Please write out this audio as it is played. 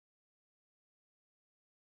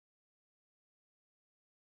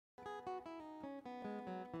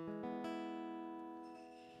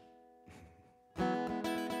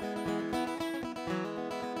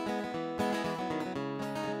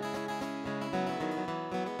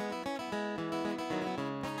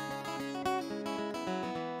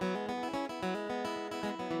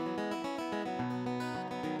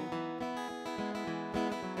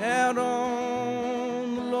out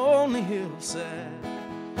on the lonely hillside,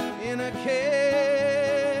 in a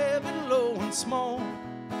cabin low and small,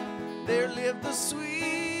 there lived the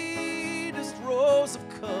sweetest rose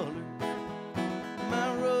of color,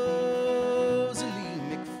 my Rosalie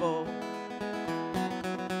McFall.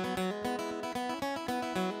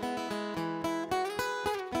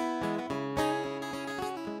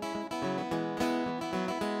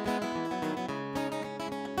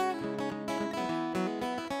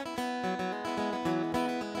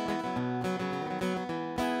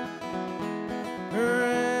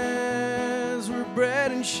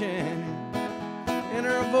 Bright and shining, and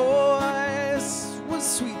her voice was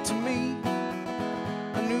sweet to me.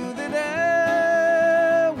 I knew that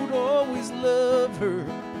I would always love her,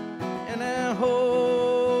 and I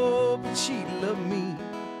hoped that she'd love me.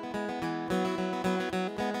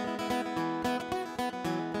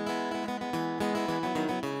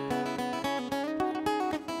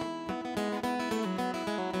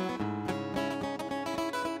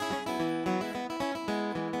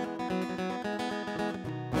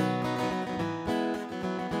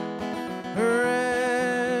 Her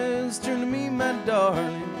eyes turned to me, my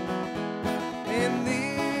darling, and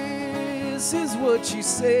this is what she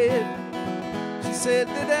said. She said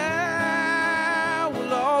that I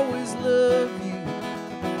will always love you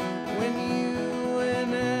when you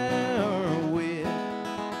and I are wed.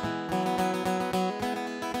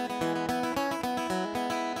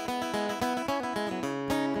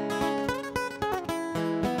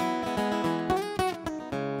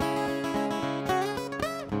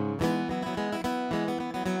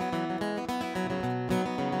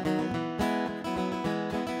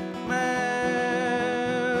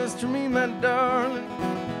 My darling,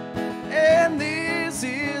 and this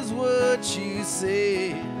is what she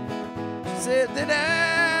said. She said that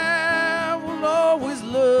I will always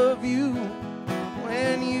love you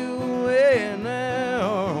when you and I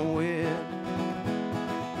are wed.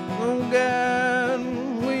 Oh God,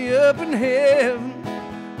 way up in heaven,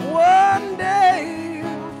 one day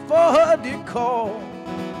for her dear call,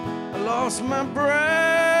 I lost my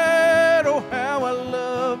bride. Oh, how I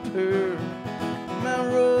loved her, my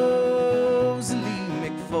Rosalie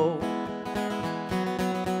McFall.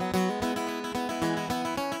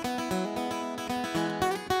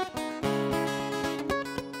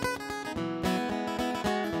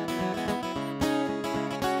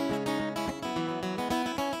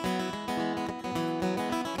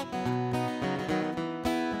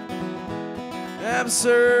 I've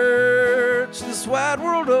searched this wide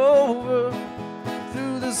world over,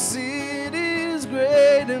 through the cities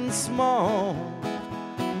great and small,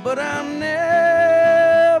 but I'll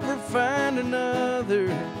never find another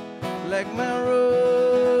like my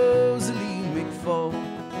Rosalie McFall.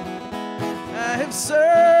 I have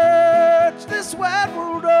searched this wide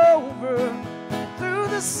world over, through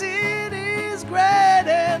the cities great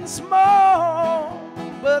and small,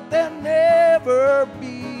 but there'll never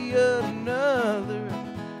be another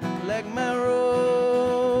like my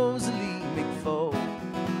Rosalie McFall.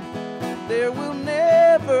 There will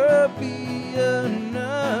never be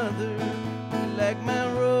another like my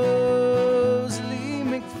Rosalie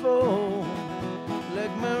McFall,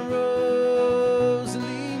 like my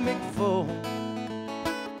Rosalie McFall.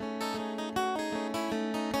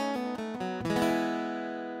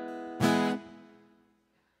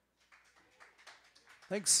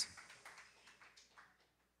 Thanks.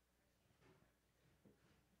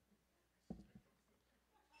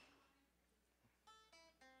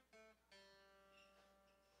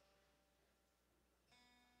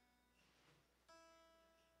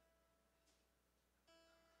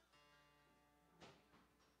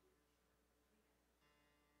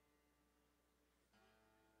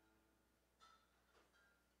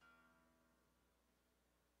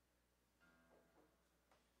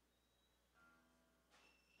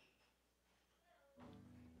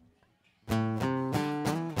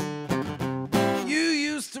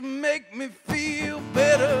 To make me feel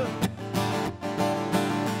better,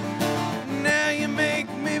 now you make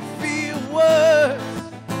me feel worse.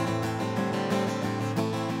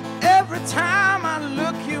 Every time I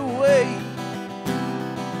look your way,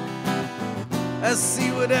 I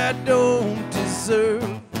see what I don't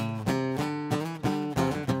deserve.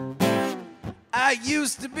 I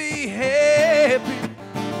used to be happy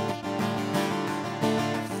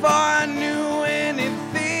before I knew anything.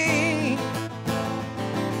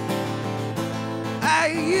 I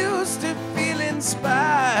used to feel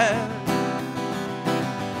inspired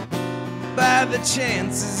by the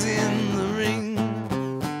chances in the ring.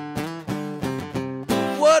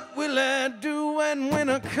 What will I do when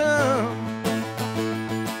winter comes?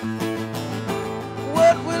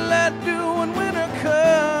 What will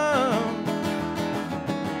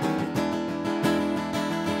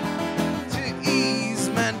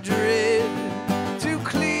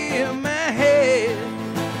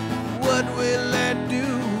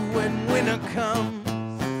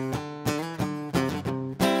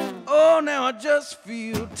I just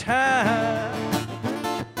feel tired.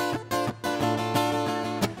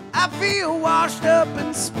 I feel washed up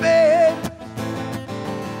and spent.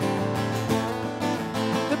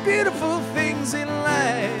 The beautiful things in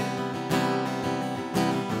life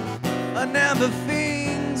are now the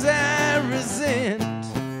things I resent.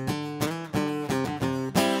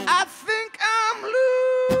 I think I'm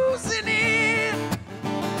losing it.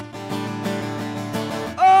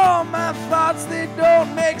 Oh, my thoughts, they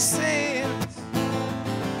don't make sense.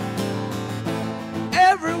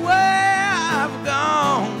 Everywhere I've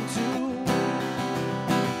gone to,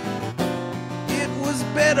 it was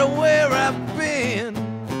better where I've been.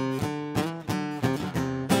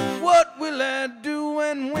 What will I do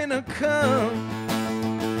when winter comes?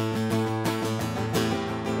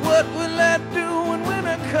 What will I do when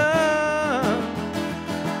winter comes?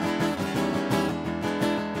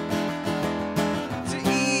 To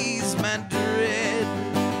ease my dread,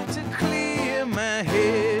 to clear my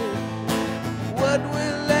head. What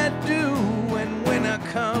will I do when winter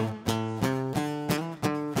comes?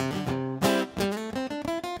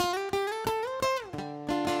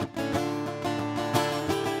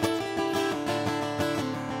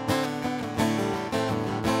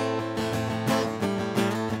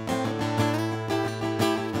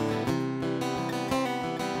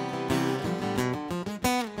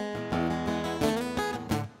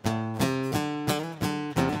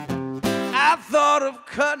 I thought of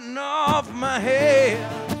cutting off my hair,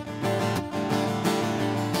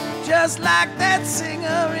 just like that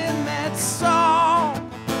singer in that song.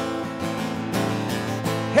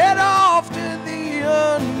 Head off to the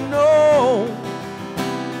unknown,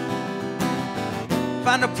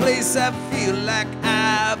 find a place I feel like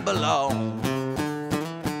I belong.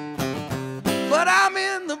 But I'm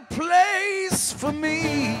in the place for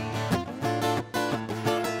me,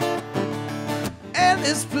 and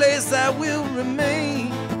this place I will remain.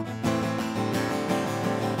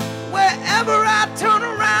 Wherever I turn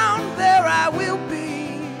around, there I will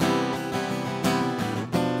be.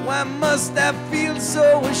 Why must I feel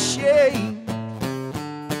so ashamed?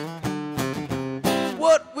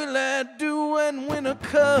 What will I do when winter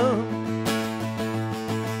comes?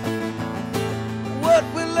 What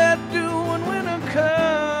will I do when winter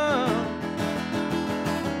comes?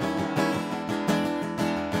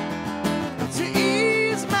 To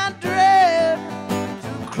ease my dread, to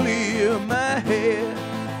clear my head.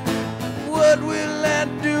 What will I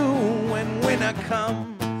do when winter comes?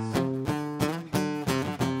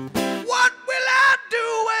 What will I do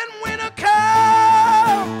when winter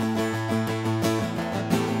comes?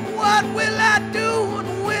 What will I do when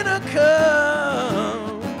winter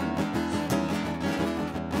comes?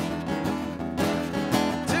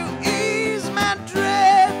 To ease my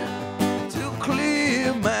dread, to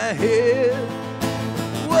clear my head.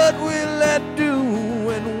 What will I do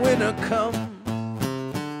when winter comes?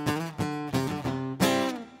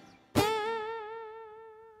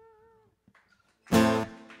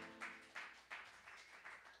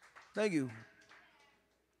 Thank you.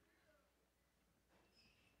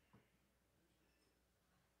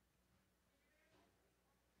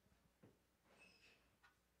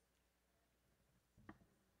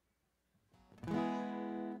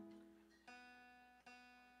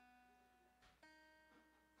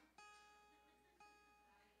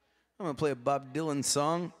 I'm going to play a Bob Dylan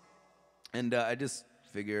song, and I just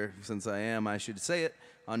figure, since I should say it.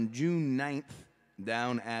 On June 9th,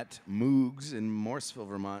 down at Moogs in Morrisville,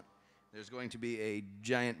 Vermont, there's going to be a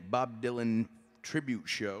giant Bob Dylan tribute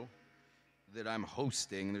show that I'm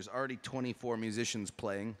hosting. There's already 24 musicians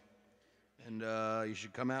playing, and you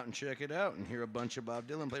should come out and check it out and hear a bunch of Bob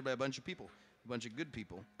Dylan played by a bunch of people, a bunch of good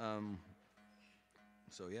people.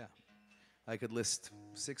 So yeah, I could list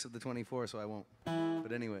 6 of the 24, so I won't.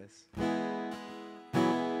 But anyways.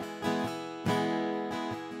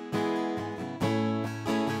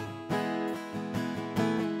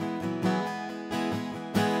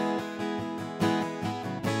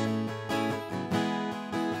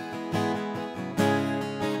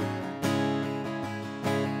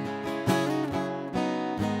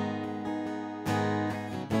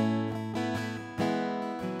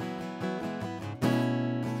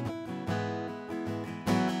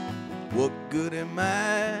 What good am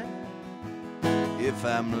I if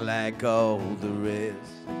I'm like all the rest?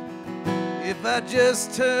 If I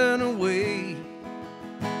just turn away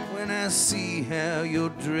when I see how you're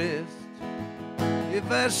dressed?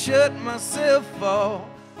 If I shut myself off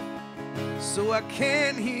so I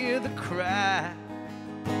can't hear the cry?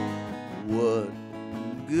 What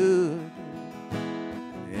good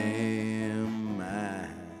am I?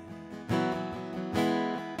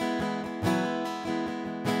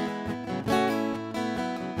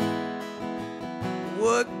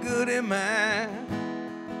 What good am I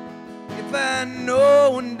if I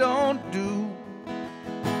know and don't do?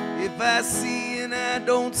 If I see and I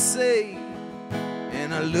don't say,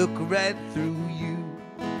 and I look right through you.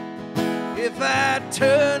 If I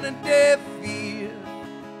turn a deaf ear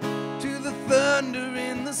to the thunder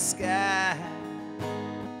in the sky,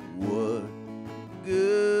 what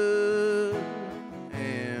good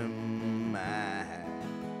am I?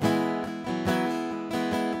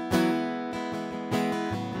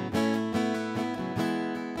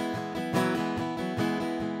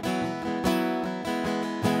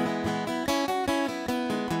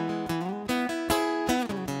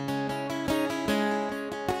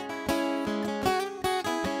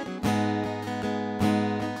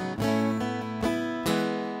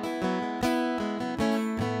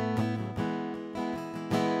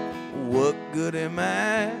 What good am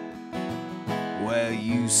I while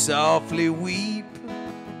you softly weep,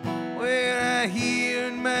 where I hear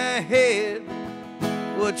in my head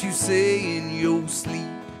what you say in your sleep?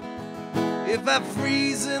 If I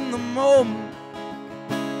freeze in the moment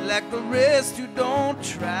like the rest who don't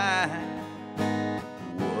try,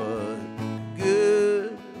 what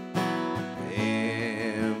good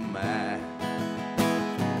am I?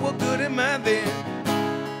 What good am I then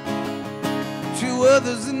to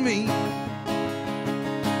others and me,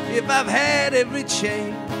 if I've had every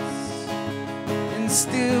chance and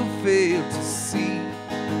still fail to see?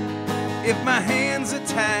 If my hands are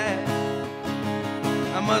tied,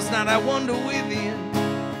 I must not, I wonder within,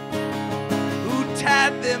 who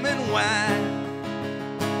tied them and why,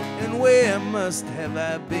 and where must have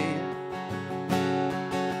I been?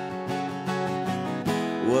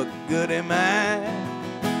 What good am I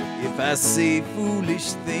if I say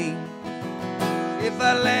foolish things, if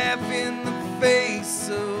I laugh in the face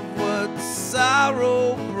of what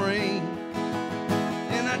sorrow brings,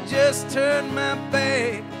 and I just turn my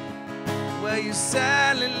back while you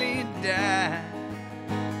silently die?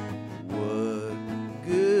 What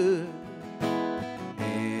good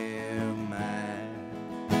am I?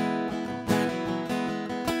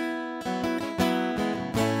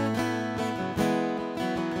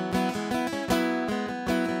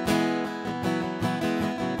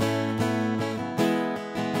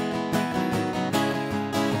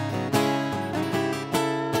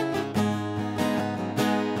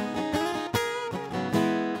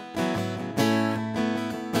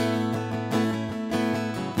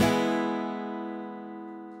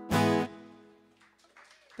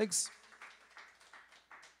 Thanks.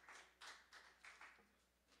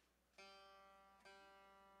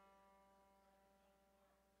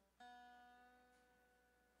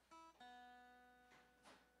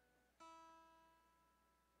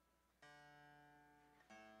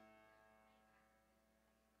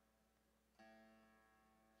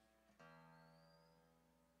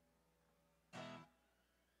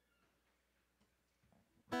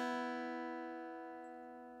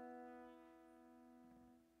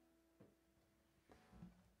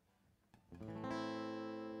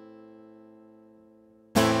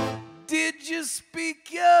 Did you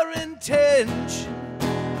speak your intention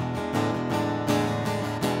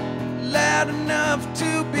loud enough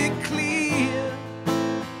to be clear?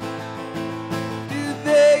 Do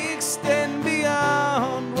they extend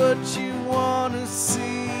beyond what you want to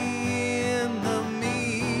see in the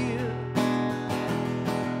mirror?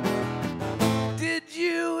 Did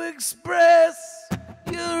you express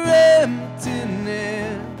your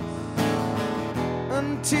emptiness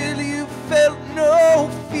until you felt no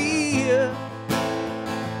fear?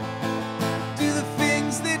 Do the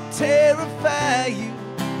things that terrify you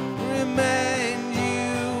remind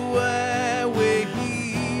you why we're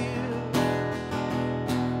here?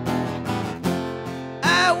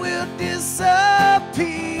 I will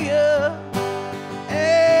disappear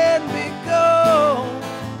and be gone.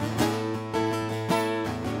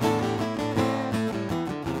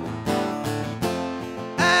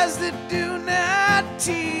 Eyes that do not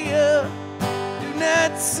tear, do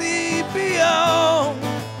not see beyond.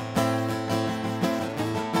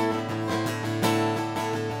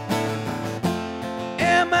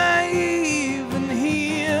 Am I even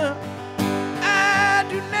here? I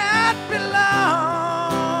do not belong.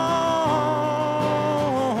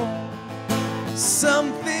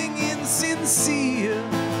 Something insincere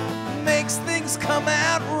makes things come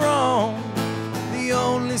out wrong. The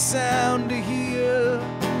only sound to hear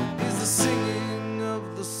is the singing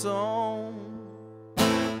of the song.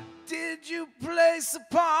 Did you place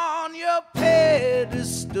upon your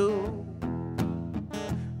pedestal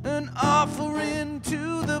an offering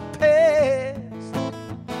to the past?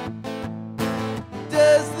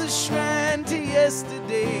 Does the shrine to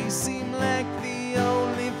yesterday seem like the the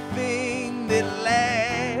only thing that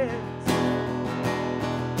lasts.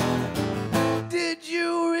 Did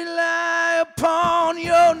you rely upon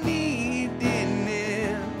your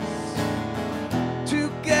neediness to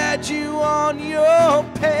guide you on your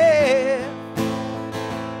path?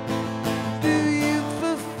 Do you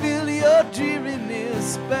fulfill your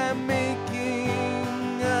dreariness by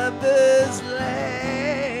making others laugh?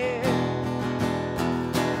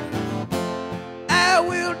 I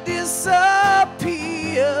will disappear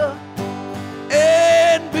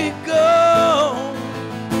and be gone.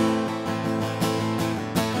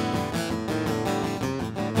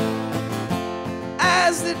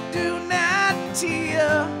 Eyes that do not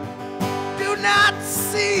tear, do not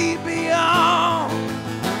see beyond.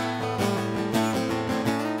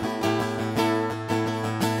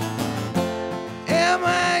 Am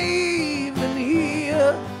I even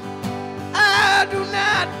here? I do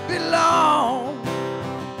not belong.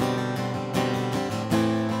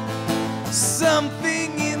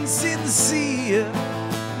 Something insincere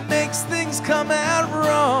makes things come out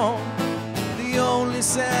wrong. The only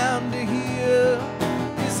sound to hear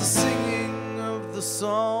is the singing of the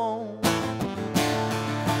song.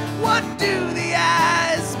 What do the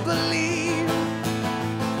eyes believe?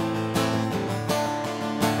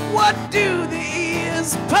 What do the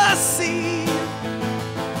ears perceive?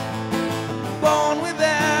 Born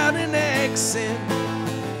without an accent,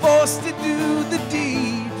 forced to do the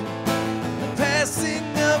deed. The passing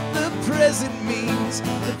of the present means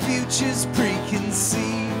the future's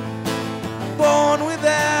preconceived. Born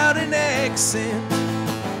without an accent,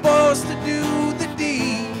 forced to do the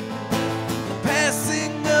deed. The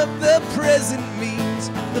passing of the present means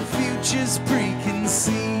the future's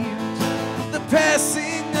preconceived. The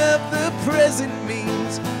passing of the present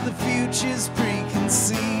means the future's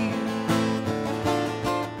preconceived.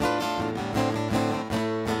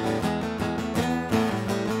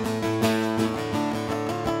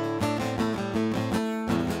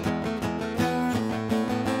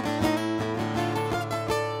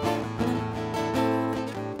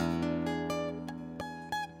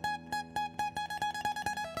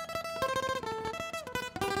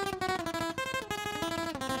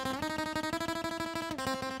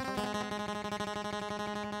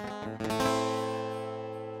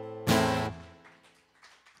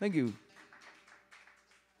 Thank you.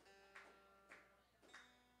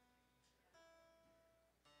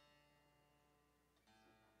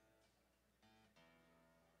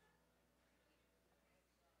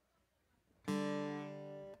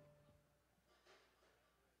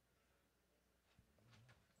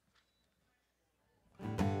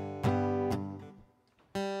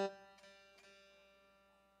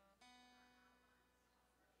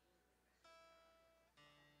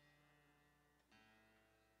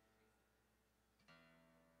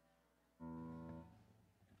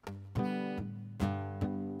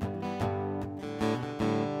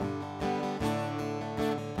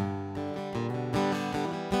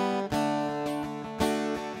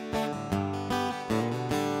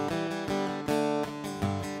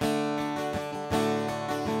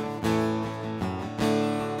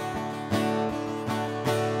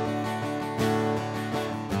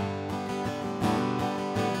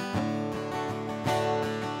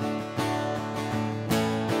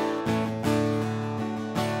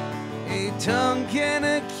 Tongue can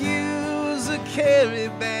accuse or carry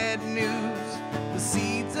bad news. The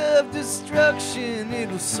seeds of destruction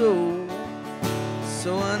it'll sow.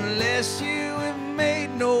 So unless you have made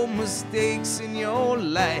no mistakes in your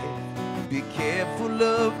life, be careful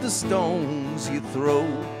of the stones you throw.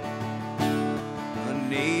 A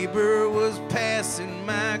neighbor was passing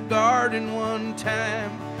my garden one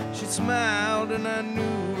time. She smiled and I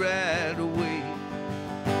knew right away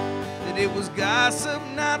that it was gossip,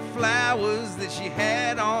 not flowers, that she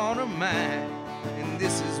had on her mind. And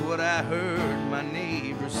this is what I heard my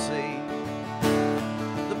neighbor say: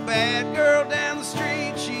 the bad girl down the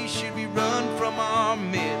street, she should be run from our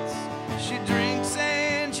midst. She drinks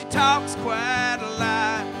and she talks quite a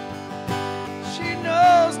lot. She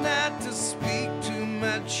knows not to speak to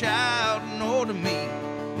my child nor to me.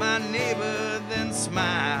 My neighbor then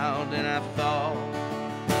smiled and I thought,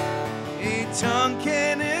 a tongue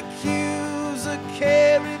can accuse or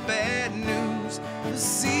carry bad news. The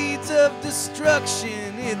seeds of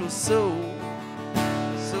destruction it'll sow.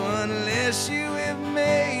 So unless you have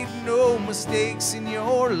made no mistakes in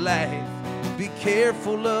your life, be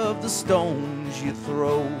careful of the stones you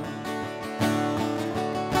throw.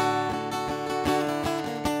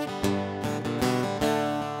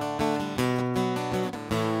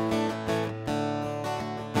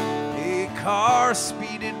 A car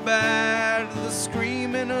speeded by to the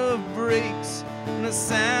screaming of brakes. and a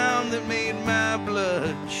sound that made my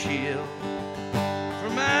blood chill. For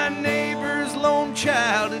my neighbor's lone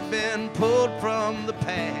child had been pulled from the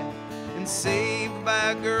path and saved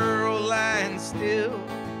by a girl lying still.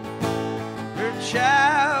 Her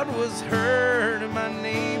child was hurt and my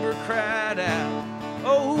neighbor cried out,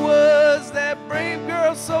 "Oh, who was that brave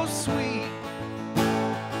girl so sweet?"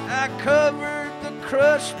 I covered the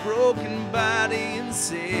crushed, broken body and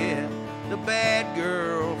said, "The bad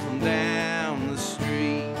girl from down the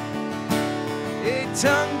street." A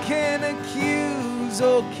tongue can accuse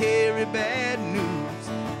or carry bad news.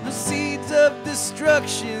 The seeds of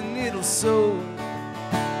destruction it'll sow.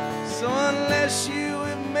 So unless you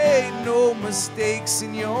have made no mistakes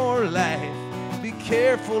in your life, be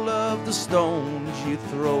careful of the stones you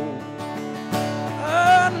throw.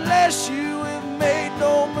 Unless you have made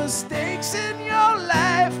no mistakes in your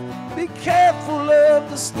life, be careful of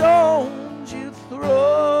the stones you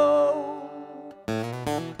throw.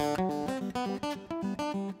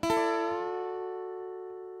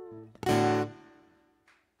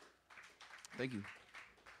 Thank you.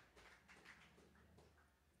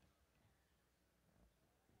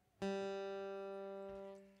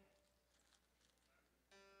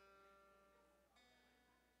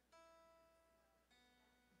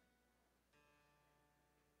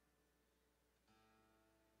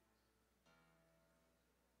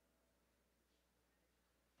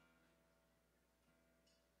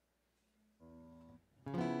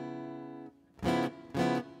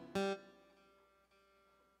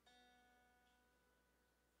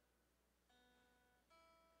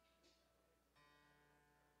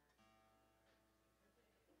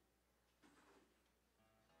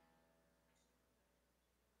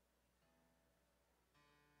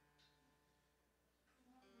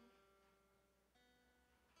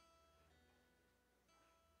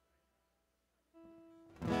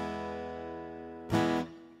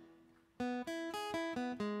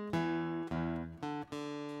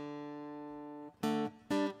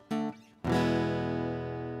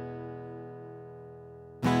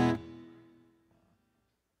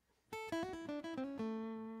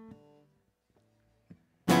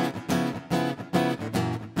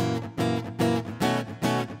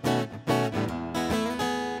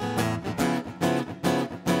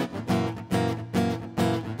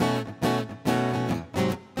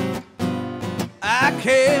 I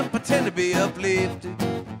can't pretend to be uplifted.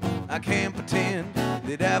 I can't pretend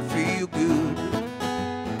that I feel good.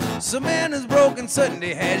 Some man who's broken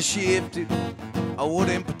Sunday has shifted. I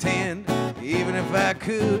wouldn't pretend, even if I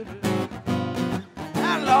could.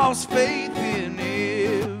 I lost faith in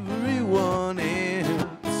everyone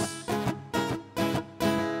else.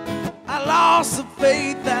 I lost the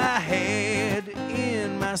faith I had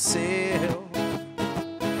in myself.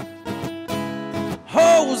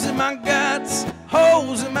 Holes in my guts,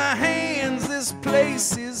 holes in my hands. This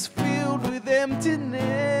place is filled with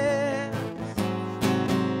emptiness.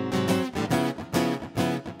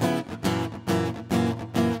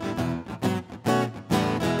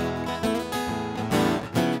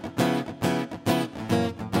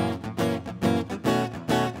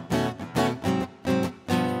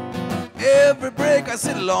 Every break I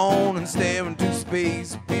sit alone and stare into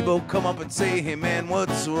space. People come up and say, "Hey man,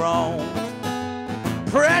 what's wrong?"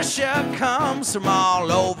 Pressure comes from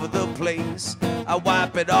all over the place. I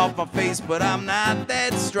wipe it off my face, but I'm not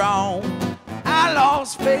that strong. I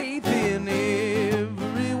lost faith in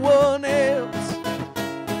everyone else.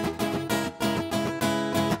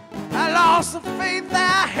 I lost the faith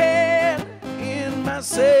I had in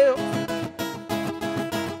myself.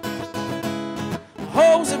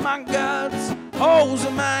 Holes in my guts, holes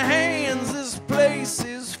in my hands. This place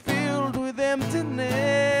is filled with emptiness.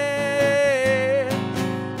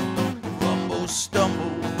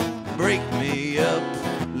 Stumble, break me up,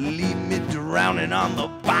 leave me drowning on the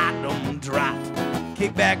bottom drop.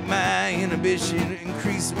 Kick back my inhibition,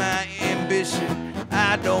 increase my ambition.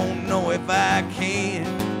 I don't know if I can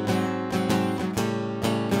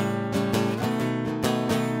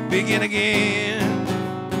begin again.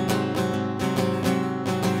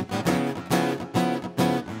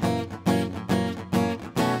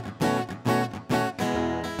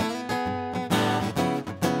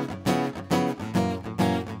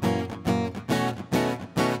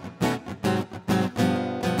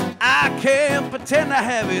 Can't pretend I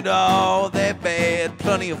have it all that bad.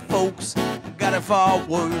 Plenty of folks got it far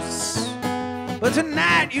worse. But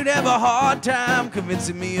tonight you'd have a hard time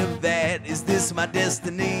convincing me of that. Is this my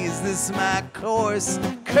destiny? Is this my course?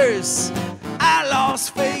 Curse. I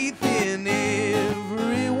lost faith in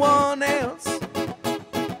everyone else.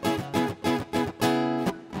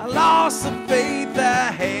 I lost the faith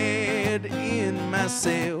I had in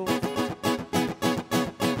myself.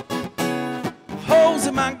 Holes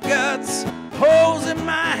in my guts, holes in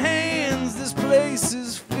my hands. This place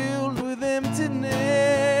is filled with emptiness.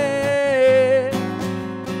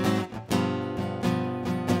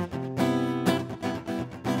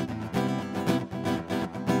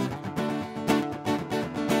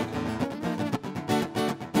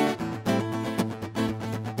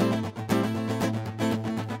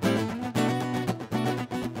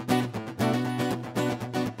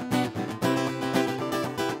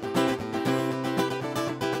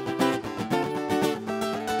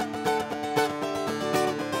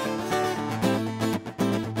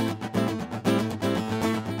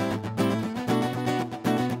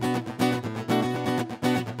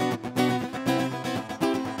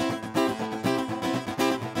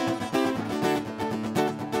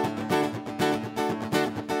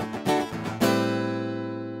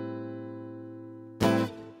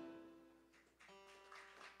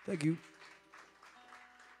 Thank you.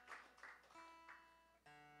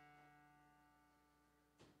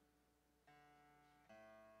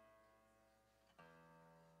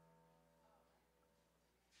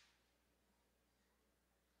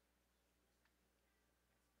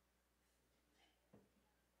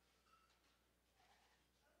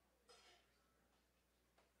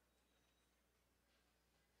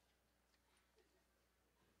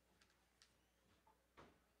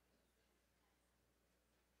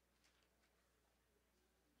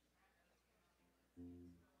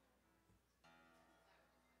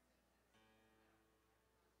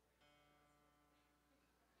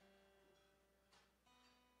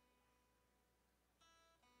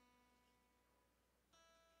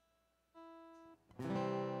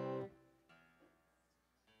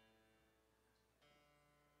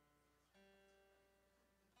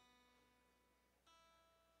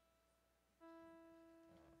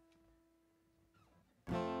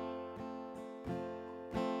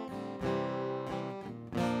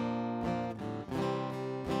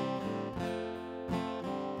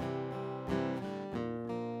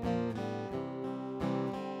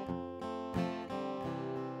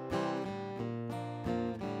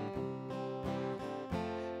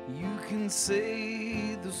 Can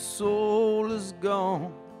say the soul is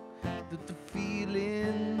gone, that the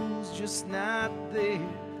feeling's just not there,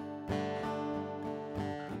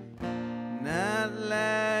 not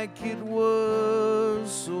like it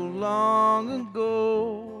was so long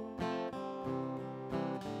ago.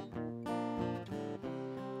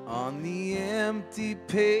 On the empty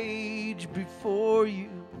page before you,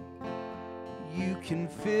 you can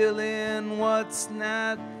fill in what's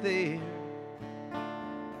not there.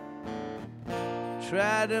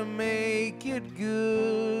 Try to make it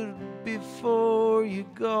good before you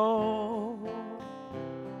go.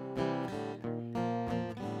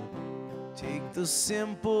 Take the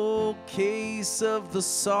simple case of the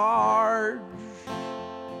Sarge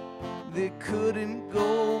that couldn't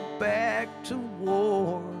go back to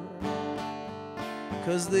war,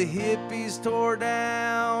 'cause the hippies tore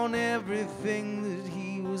down everything that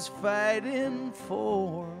he was fighting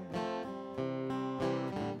for.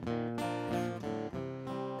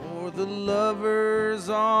 The lovers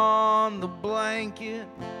on the blanket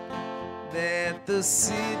that the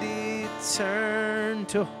city turned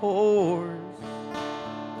to whores,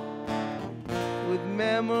 with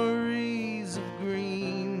memories of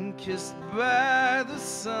green kissed by the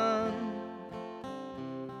sun.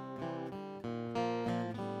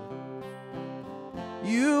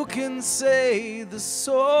 You can say the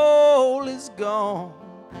soul is gone,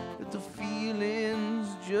 but the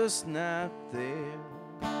feeling's just not there.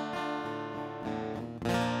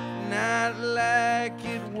 Not like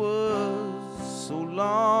it was so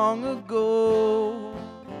long ago.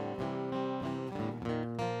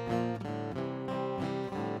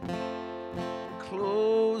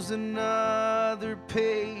 Close another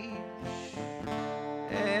page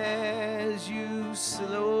as you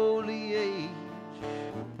slowly age.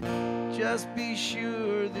 Just be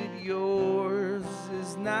sure that yours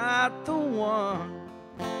is not the one.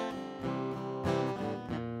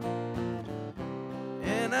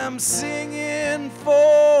 I'm singing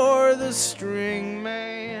for the string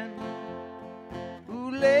man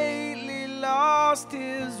who lately lost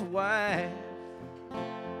his wife.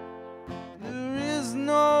 There is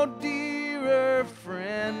no dearer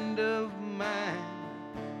friend of mine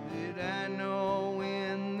that I know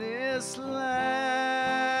in this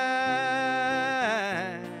life.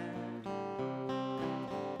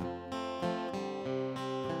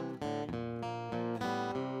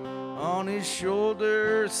 On his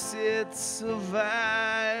shoulder sits a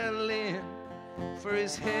violin, for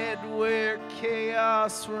his head where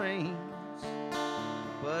chaos reigns.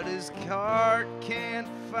 but his heart can't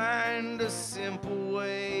find a simple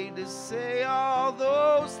way to say all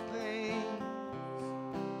those things.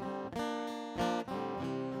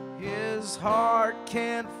 His heart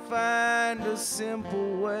can't find a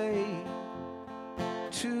simple way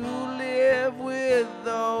to live with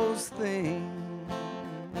those things.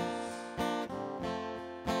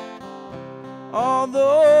 All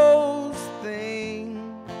those things.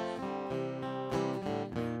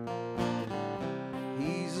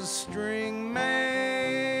 He's a string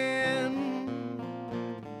man,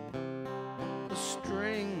 a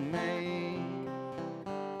string man.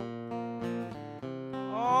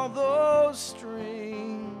 All those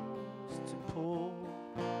strings to pull,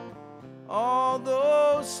 all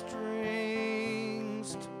those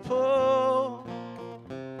strings to pull.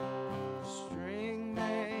 String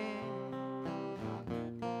man.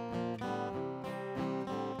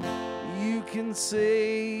 You can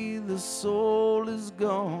say the soul is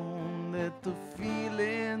gone, that the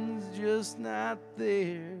feeling's just not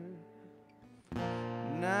there,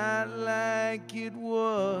 not like it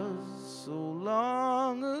was so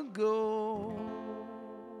long ago.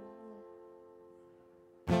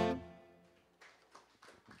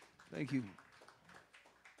 Thank you.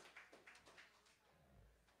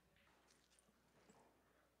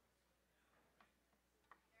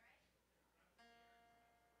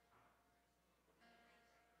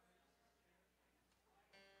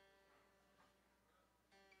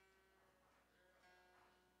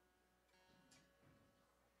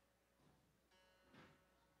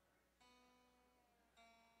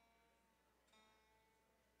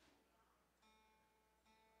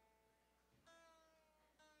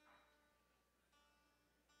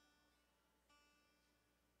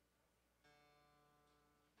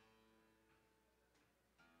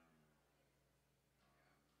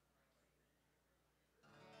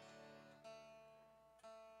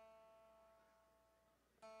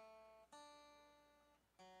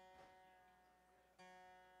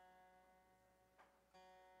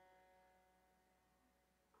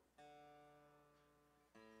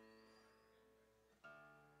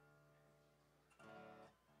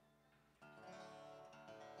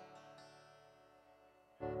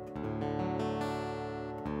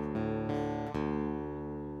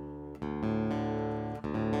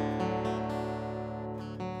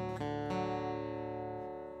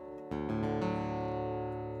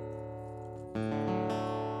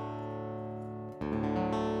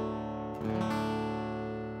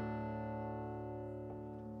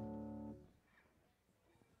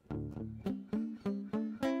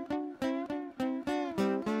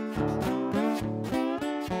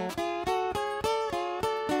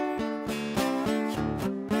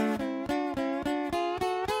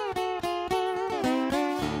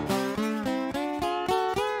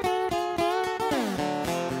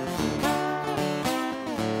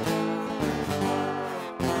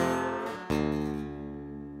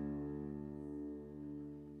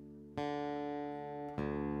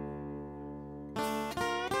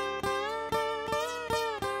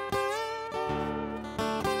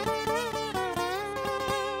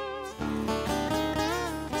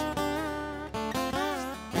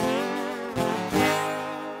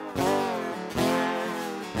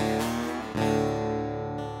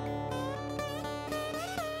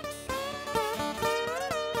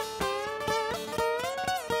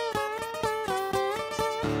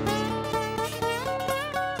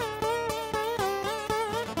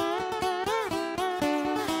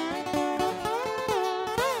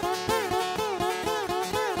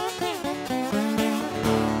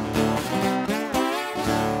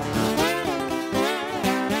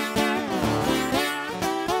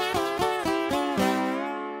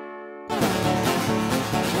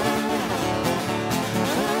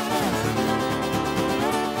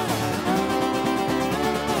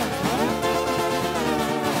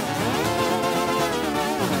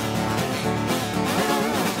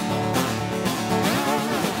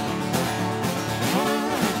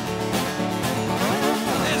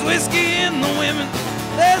 whiskey in the women,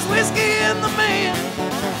 there's whiskey in the man.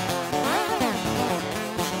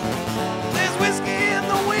 There's whiskey in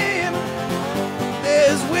the women,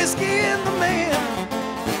 there's whiskey in the man.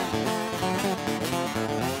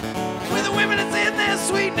 With the women it's in their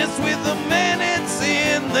sweetness, with the men it's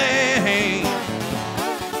in their hand.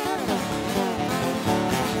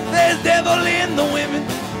 There's devil in the women,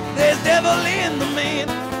 there's devil in the man.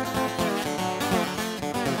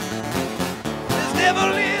 There's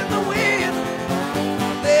devil in the wind,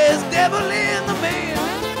 there's devil in the man.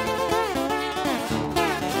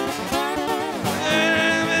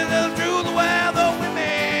 And the truth while the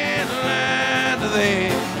women lie to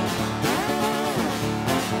them.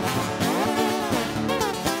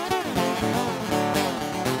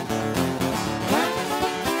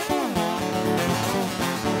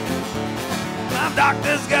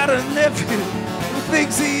 got a nephew who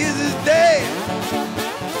thinks he is his dad.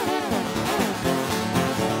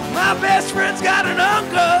 My best friend's got an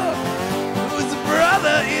uncle whose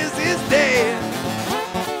brother is his dad.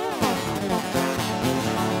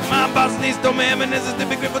 My boss needs to man, and this is the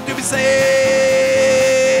big grateful to be saved.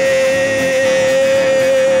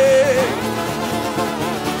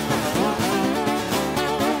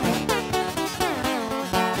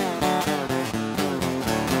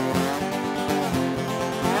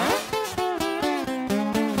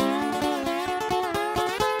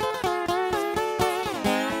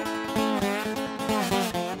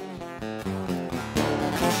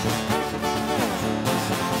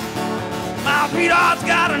 Sweetheart's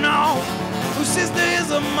got an aunt whose sister is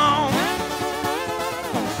a mom.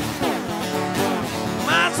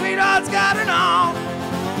 My sweetheart's got an aunt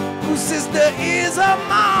whose sister is a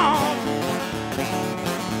mom.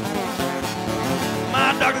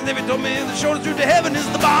 My doctor never told me the shortest route to heaven is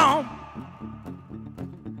the bomb.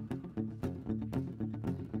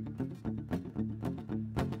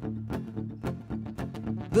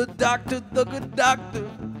 The doctor, the good doctor,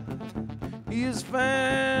 he has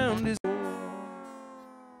found his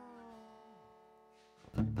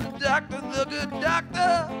doctor, the good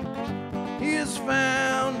doctor, he has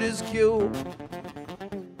found his cure.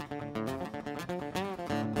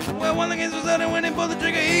 Well, one thing is for certain, when he pulled the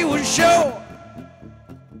trigger, he was sure.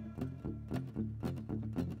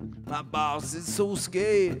 My boss is so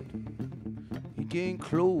scared, he can't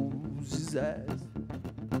close his eyes.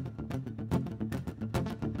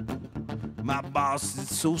 My boss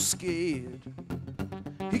is so scared,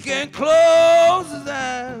 he can't close his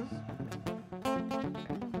eyes.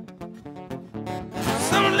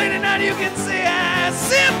 Some late at night you can say I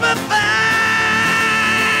sympathize.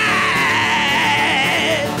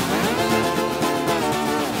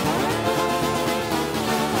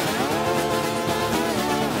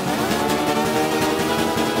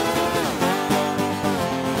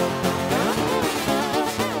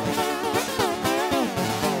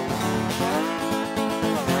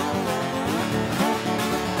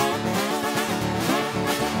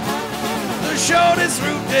 The shortest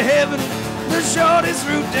route to heaven, the shortest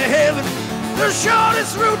route to heaven, the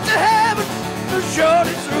shortest route to heaven, the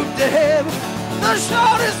shortest route to heaven, the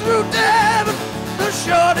shortest route to heaven, the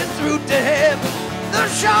shortest route to heaven, the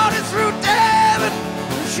shortest route to heaven,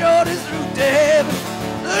 the shortest route to heaven,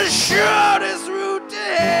 the shortest route to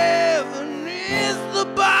heaven is the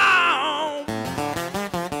bomb.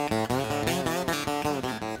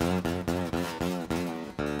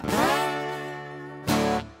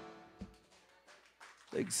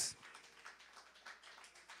 Thanks.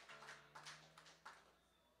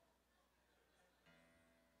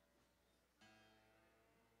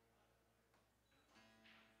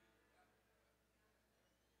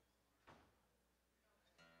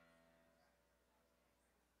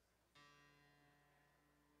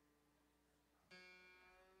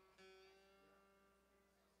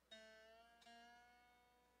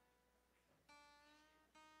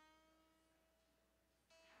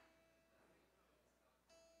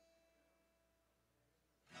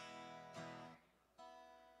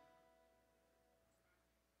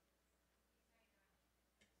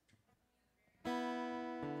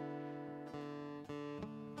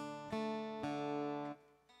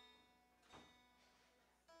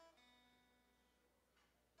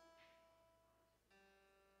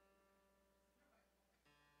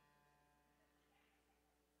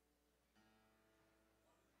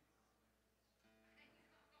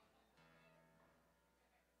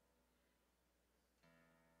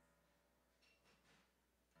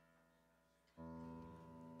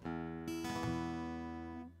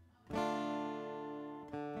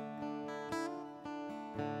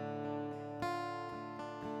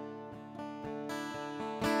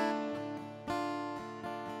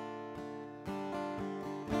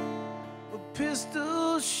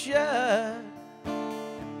 Pistol shot,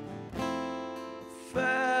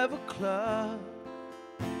 5 o'clock,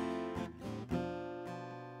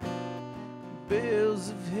 bells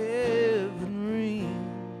of heaven ring.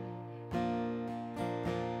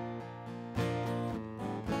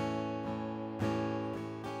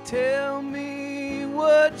 Tell me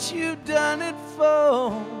what you done it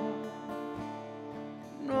for.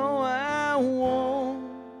 No, I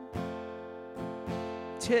won't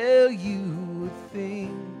tell you a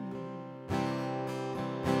thing.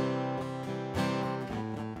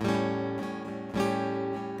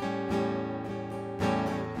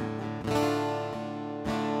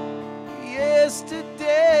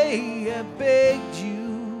 Yesterday I begged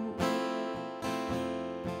you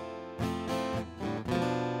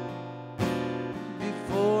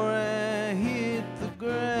before I hit the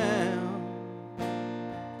ground.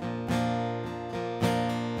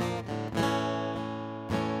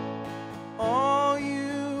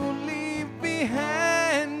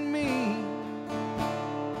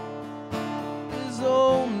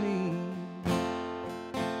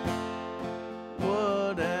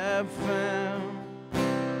 found.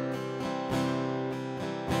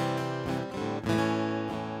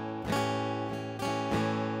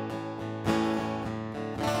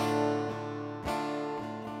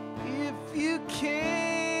 If you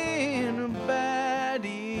can abide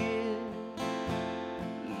it,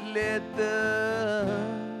 let the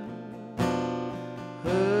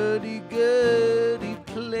hurdy-gurdy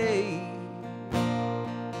play.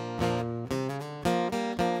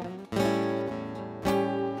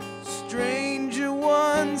 Stranger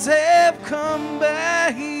ones have come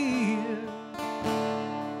by here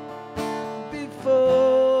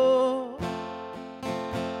before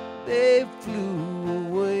they flew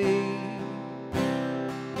away.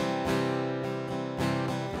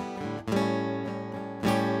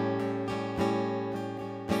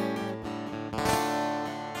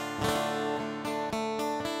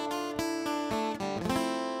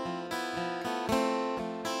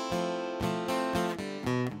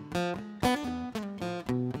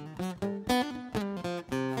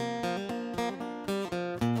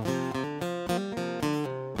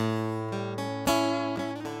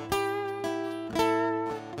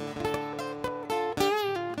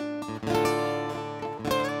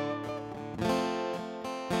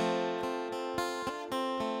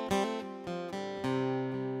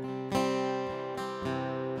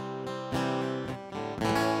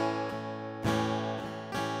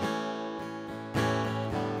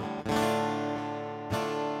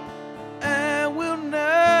 I will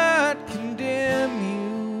not condemn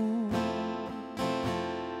you,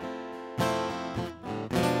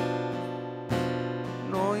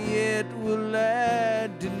 nor yet will I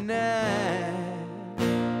deny.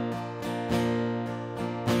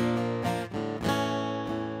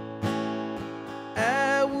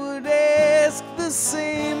 I would ask the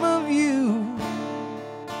same of you,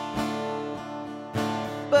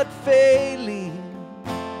 but failing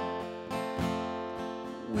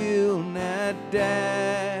will not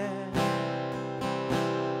die.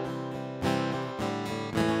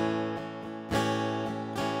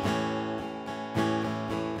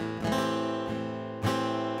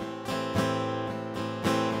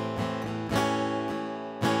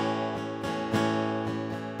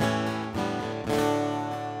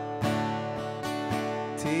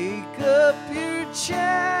 Take up your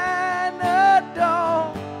china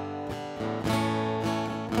doll,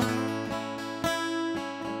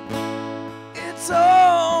 it's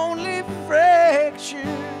only fractured,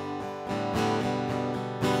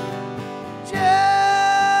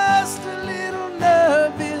 just a little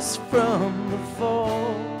nervous from the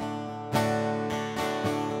fall.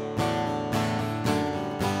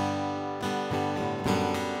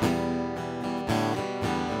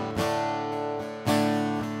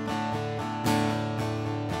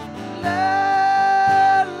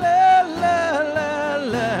 La la la la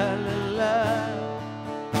la la la.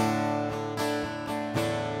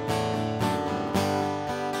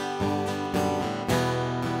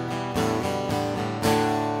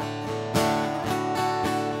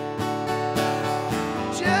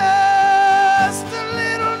 Just a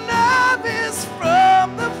little nervous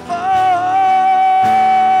from the fall.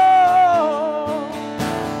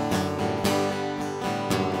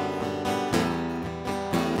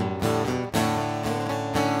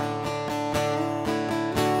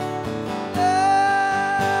 La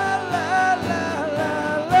la la la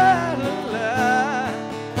la la.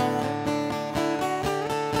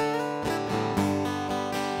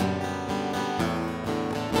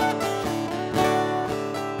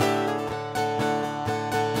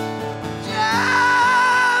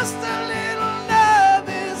 Just a little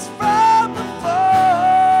nervous from the fall.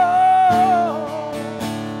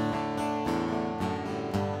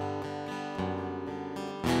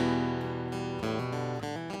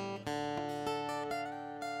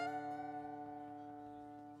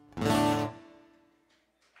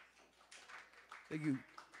 Thank you.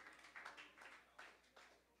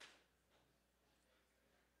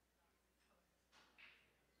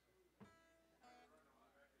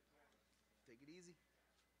 Take it easy.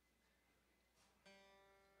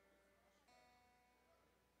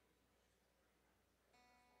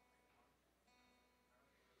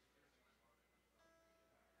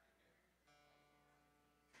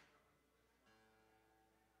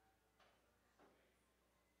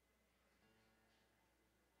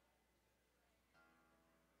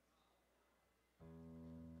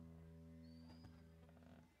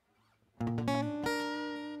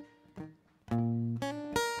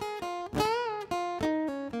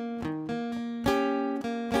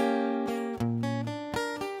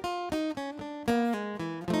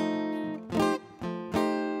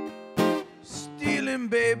 Stealing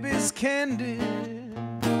baby's candy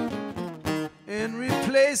and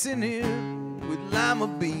replacing it with lima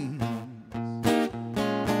beans.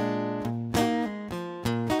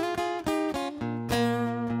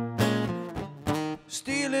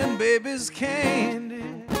 Stealing baby's candy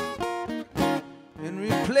and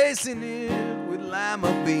replacing it with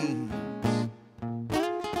lima beans.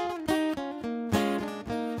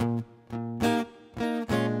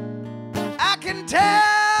 I can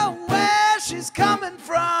tell where she's coming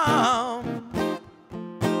from.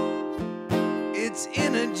 It's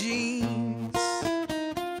in her jeans.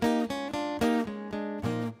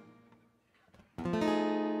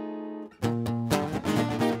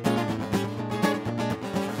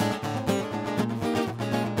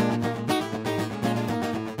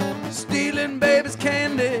 Stealing baby's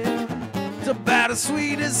candy, it's about as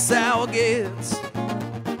sweet as sour gets.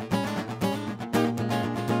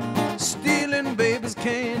 Stealing baby's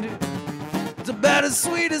candy, it's about as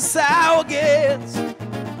sweet as sour gets.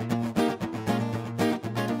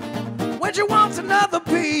 When she wants another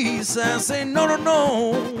piece, I say no, no,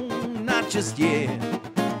 no, not just yet.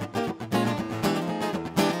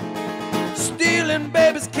 Stealing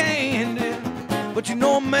baby's candy, but you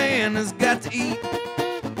know a man has got to eat.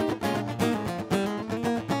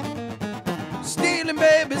 Stealing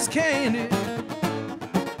baby's candy,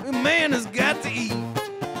 a man has got to eat.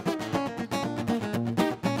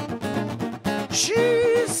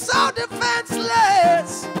 She's so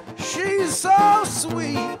defenseless, she's so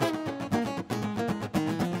sweet.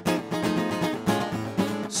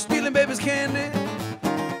 Stealing baby's candy,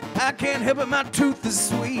 I can't help it, my tooth is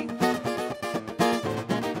sweet.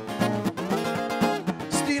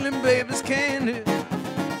 Stealing baby's candy,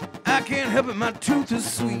 I can't help it, my tooth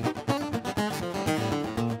is sweet.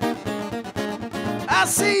 I'll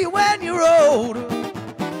see you when you're older,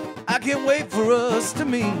 I can't wait for us to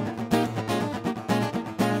meet.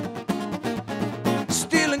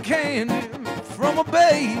 Stealing candy from a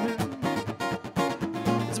baby,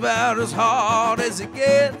 it's about as hard as it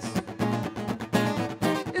gets.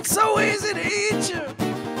 It's so easy to eat you,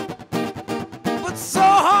 but so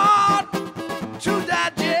hard to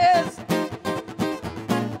digest.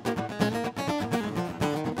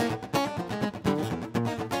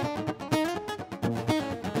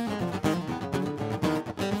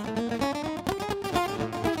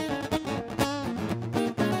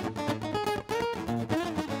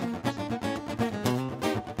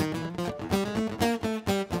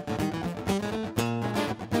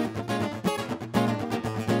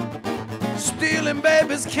 Stealing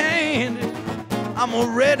baby's candy, I'm a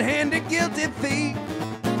red-handed guilty thief.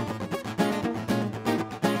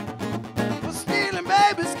 For stealing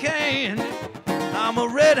baby's candy, I'm a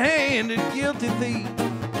red-handed guilty thief.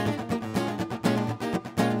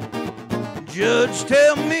 Judge,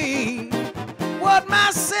 tell me what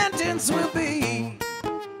my sentence will be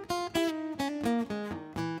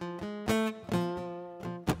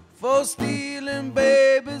for stealing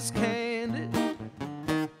baby's candy.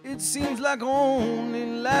 It seems like only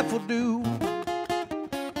life will do.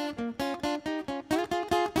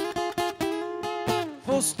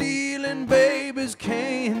 For stealing baby's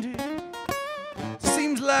candy,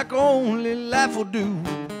 seems like only life will do.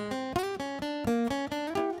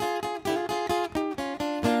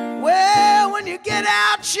 Well, when you get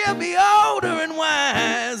out, she'll be older and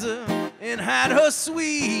wiser and hide her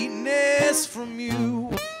sweetness from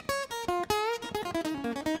you.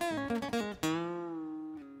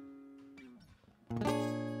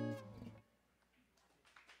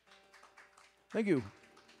 Thank you.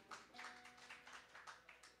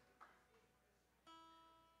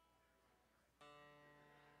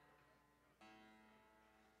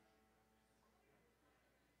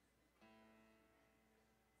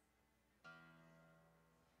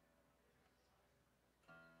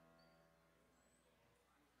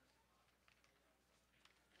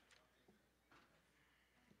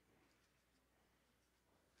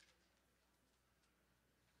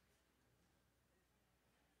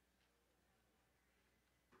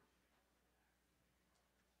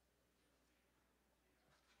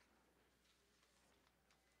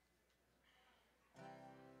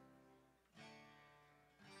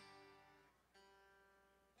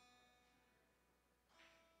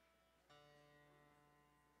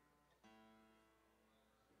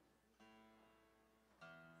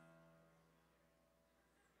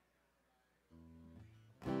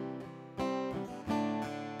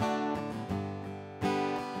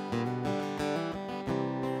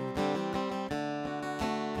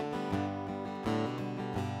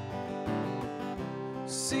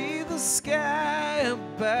 See the sky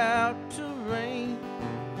about to rain,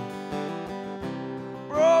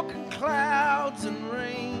 broken clouds and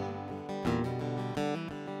rain.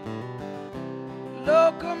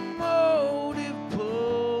 locomotive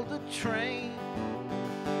pulled the train,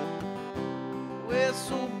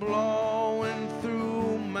 whistle blowing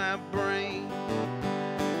through my brain,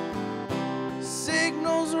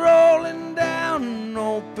 signals rolling down an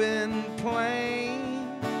open plain,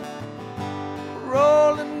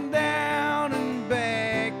 rolling down and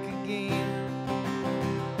back again.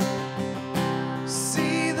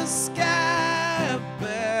 See the sky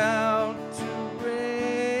about to rain,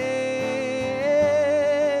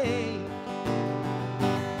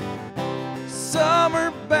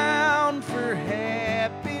 summer bound for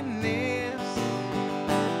happiness,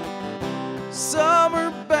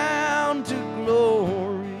 summer bound to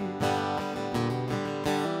glory,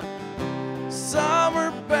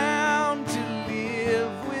 summer bound to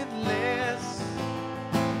live with less.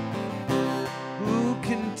 Who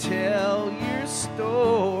can tell your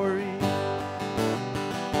story?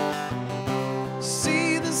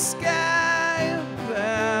 See the sky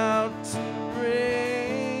about to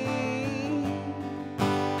rain,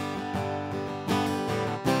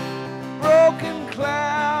 broken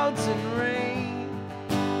clouds and rain,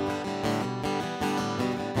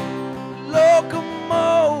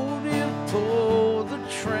 locomotive pull the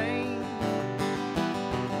train,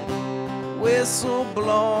 whistle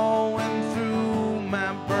blowing through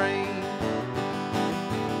my brain,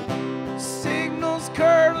 signals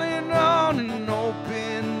curling on an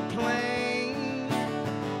open plain,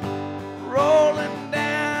 rolling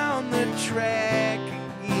down the track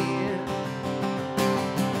again.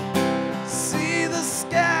 See the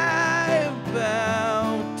sky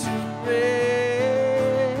about to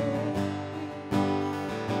rain.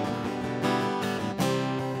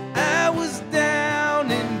 I was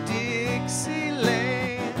down in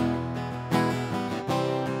Dixieland,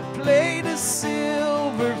 played a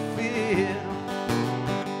silver fiddle,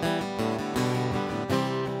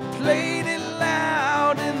 played it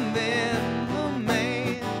loud, and then the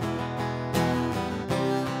man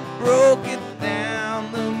broke it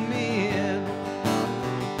down the middle.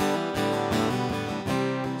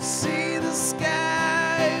 See the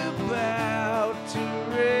sky about to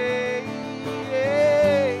rain.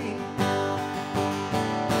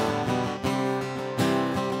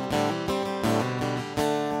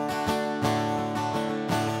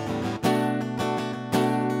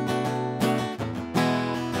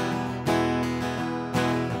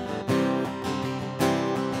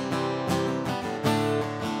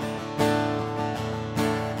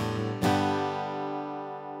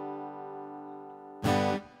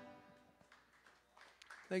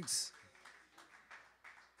 Thanks.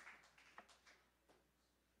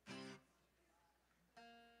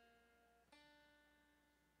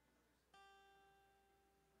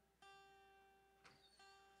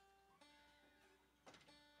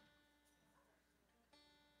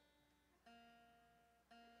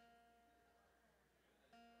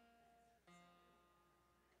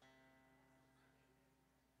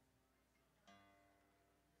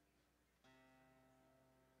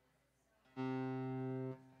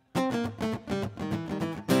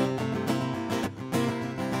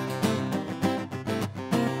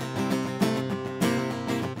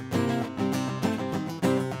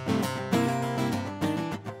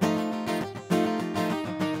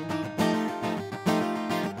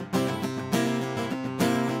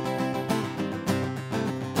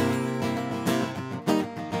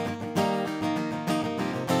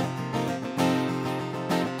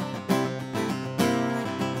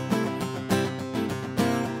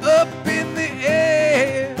 Up in the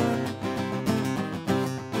air,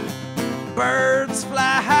 birds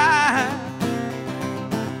fly high.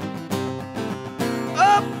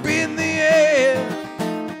 Up in the air,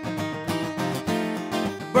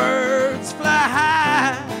 birds fly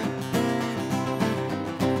high.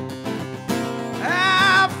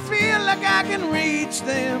 I feel like I can reach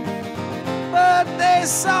them, but they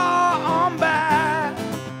soar on by.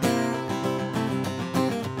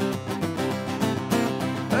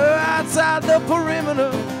 Outside the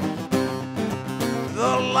perimeter,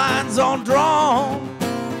 the lines are drawn.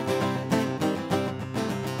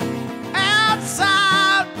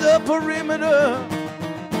 Outside the perimeter,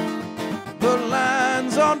 the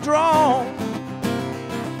lines are drawn.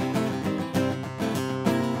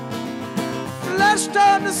 Flesh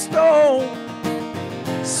turned to stone,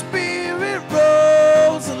 spirit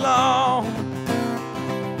rolls along.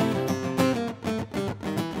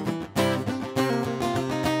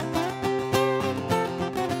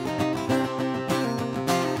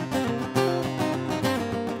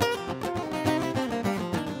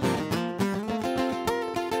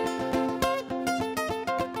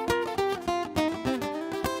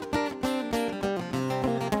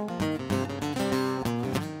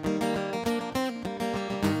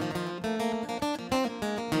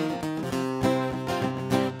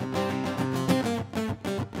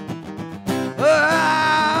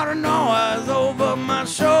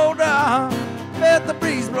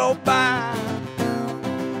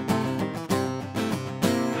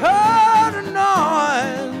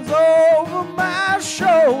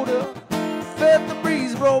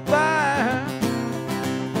 go by.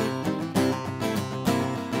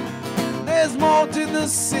 There's more to the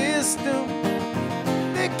system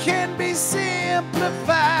that can be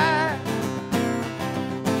simplified.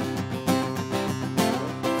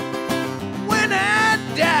 When I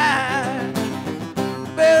die,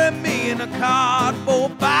 bury me in a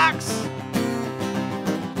cardboard box.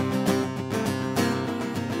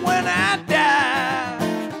 When I die,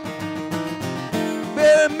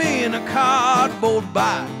 bury me in a cardboard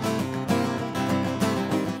box.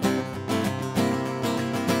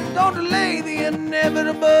 Don't delay the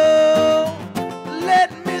inevitable.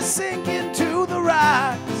 Let me sink into the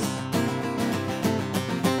rocks.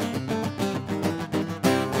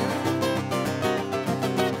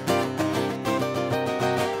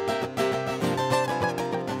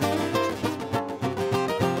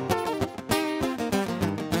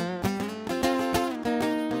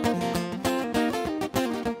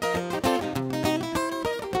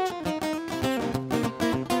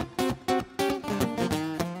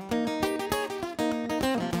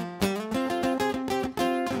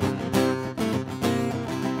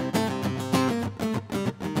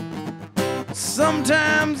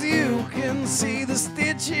 Sometimes you can see the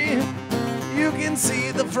stitching, you can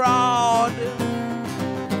see the fraud.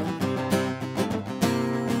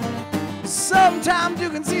 Sometimes you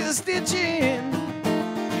can see the stitching,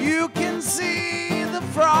 you can see the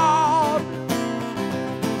fraud.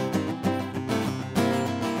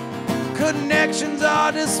 Connections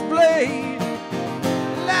are displayed,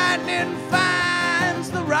 lightning finds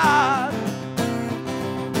the rod.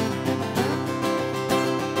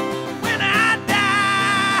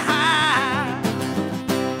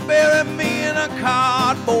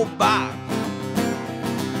 Cardboard box.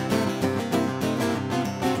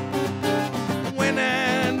 When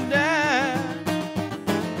I die,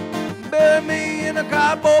 bury me in a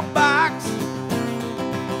cardboard box.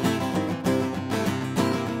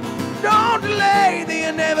 Don't delay the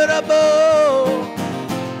inevitable.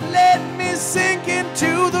 Let me sink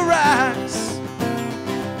into the rocks.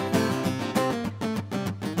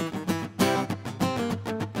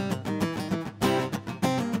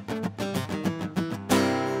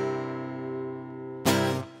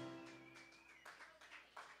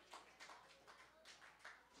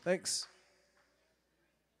 Thanks.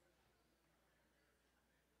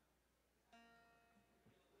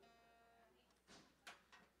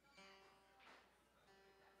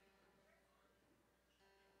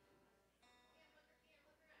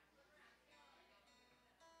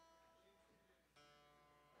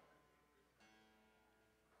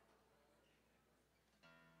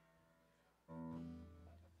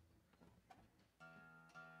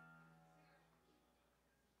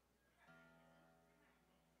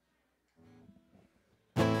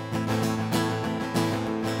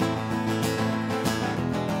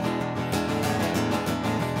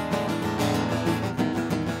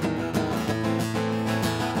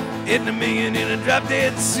 Hitting a million in a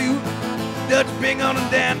drop-dead suit, Dutch ping on a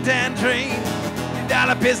downtown train.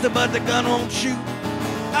 $2 pistol, but the gun won't shoot.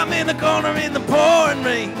 I'm in the corner in the pouring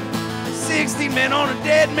rain. 60 men on a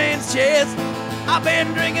dead man's chest. I've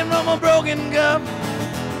been drinking from a broken cup.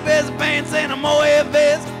 Best pants and a mohair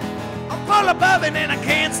vest. I'm full of puffing and I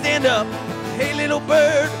can't stand up. Hey, little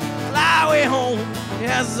bird, fly away home. Your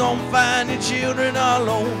house is on fire and your children are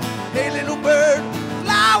alone. Hey, little bird,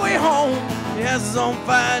 fly away home. Your house is on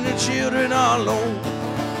fire and your children are alone.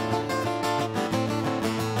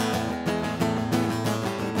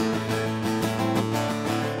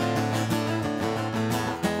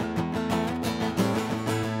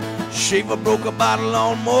 Shiva broke a bottle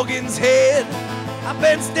on Morgan's head. I've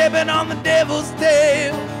been stepping on the devil's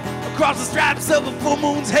tail. Across the stripes of a full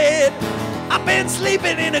moon's head. I've been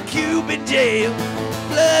sleeping in a Cuban jail.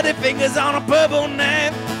 Bloody fingers on a purple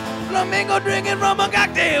knife. Flamingo drinking from a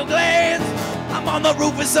cocktail glass. I'm on the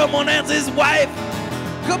roof with someone else's wife.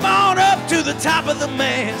 Come on up to the top of the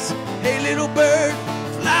mast. Hey, little bird,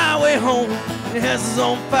 fly away home. Your house is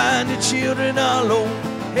on fire and your children are alone.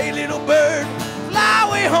 Hey, little bird, fly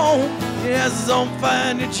away home. Your house is on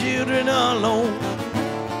fire and your children are alone.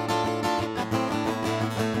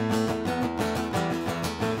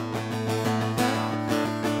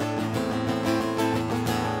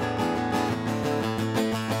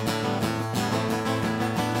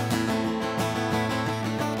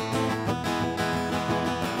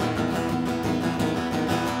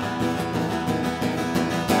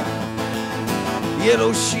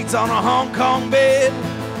 Yellow sheets on a Hong Kong bed.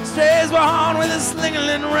 Strays were on with a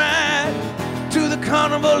sling-a-ling ride. To the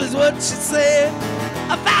carnival is what she said.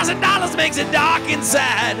 $1,000 makes it dark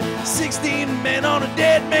inside. 16 men on a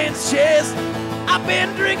dead man's chest. I've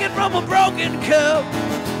been drinking from a broken cup.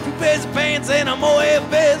 busy pants and a mohair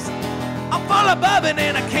vest. I'm full of bourbon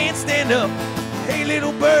and I can't stand up. Hey,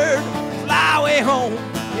 little bird, fly away home.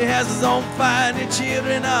 He has his own fire and your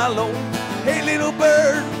children are alone. Hey, little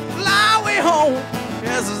bird, fly away home. He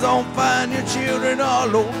has his own fire and your children are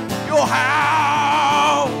alone. Your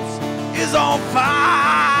house is on fire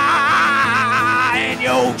and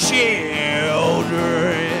your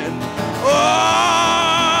children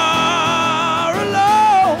are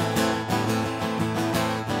alone.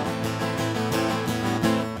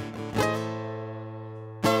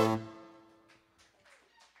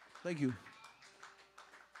 Thank you.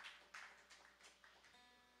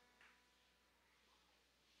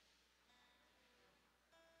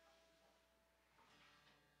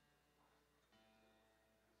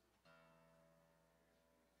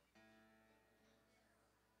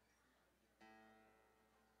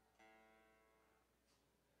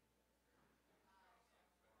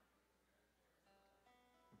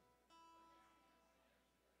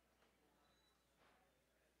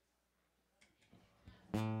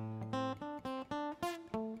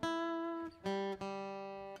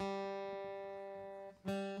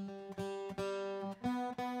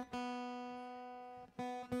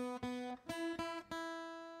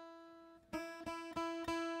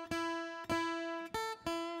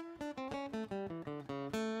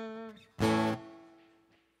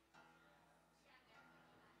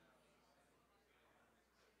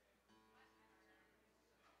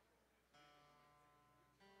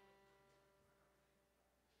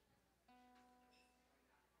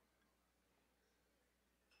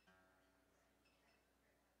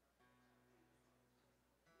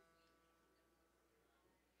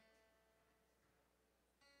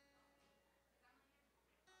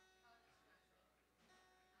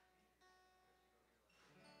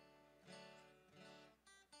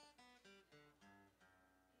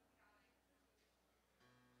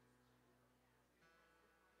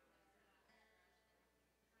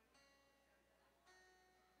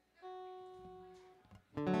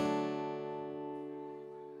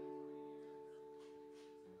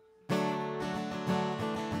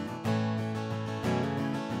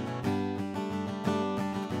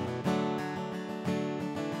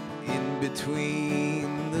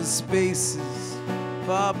 Between the spaces,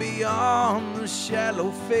 far beyond the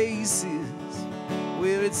shallow faces,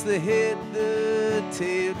 where it's the head the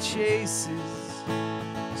tail chases,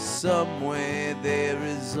 somewhere there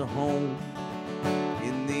is a home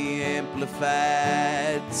in the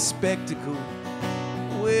amplified spectacle,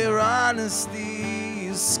 where honesty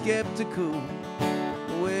is skeptical,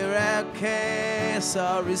 where outcasts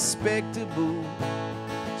are respectable.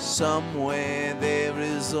 Somewhere there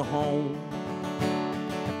is a home.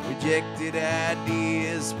 Rejected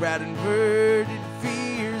ideas, sprout inverted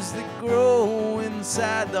fears that grow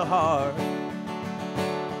inside the heart.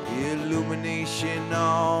 Illumination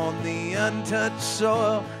on the untouched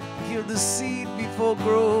soil. Kill the seed before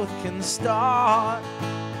growth can start.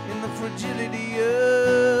 In the fragility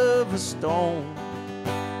of a stone,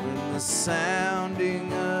 in the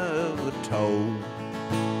sounding of a toe.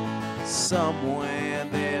 Somewhere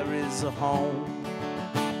there is a home.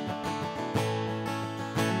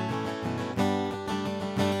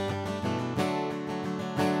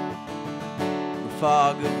 The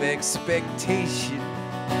fog of expectation,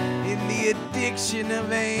 in the addiction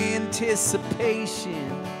of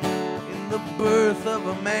anticipation, in the birth of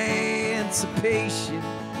emancipation.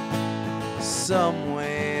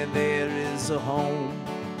 Somewhere there is a home.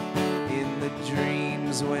 In the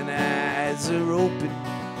dreams when eyes are open,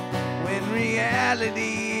 when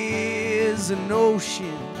reality is an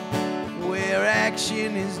ocean, where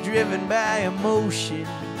action is driven by emotion.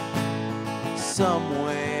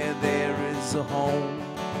 Somewhere there is a home.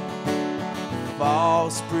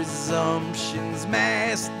 False presumptions,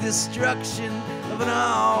 mass destruction of an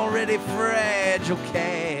already fragile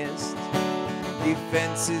caste.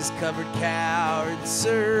 Defenses covered coward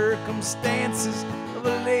circumstances of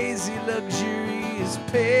a lazy luxurious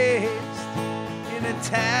past. In a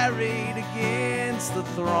tirade against the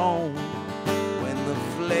throne, when the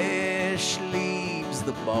flesh leaves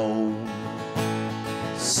the bone.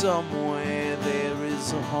 Somewhere there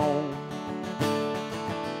is a home.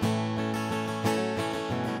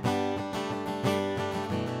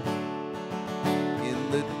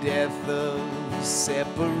 In the death of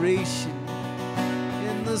separation,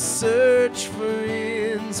 in the search for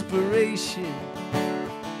inspiration,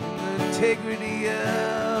 in the integrity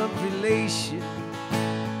of relation.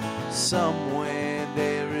 Somewhere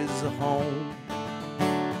there is a home.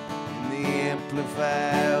 In the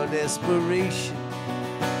amplified desperation,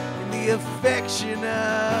 in the affection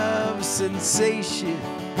of sensation,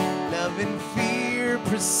 love and fear fear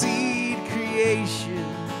precede creation.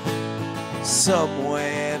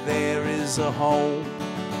 Somewhere there is a home.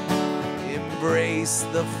 Embrace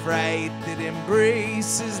the fright that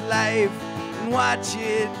embraces life and watch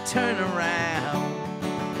it turn around.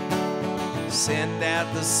 Send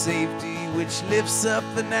out the safety which lifts up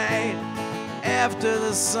the night after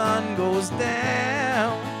the sun goes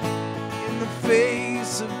down. In the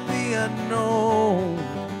face of the unknown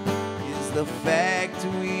is the fact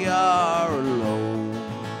we are alone.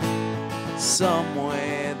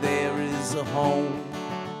 Somewhere there is a home.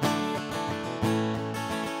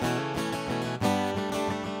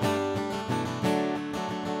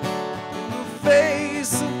 In the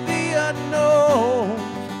face of the unknown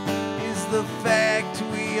is the fact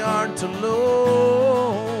we aren't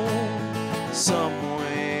alone.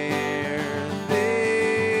 Somewhere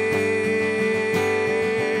there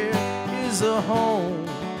is a home.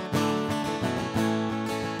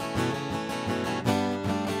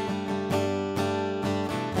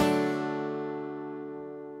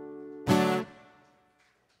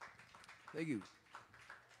 Thank you.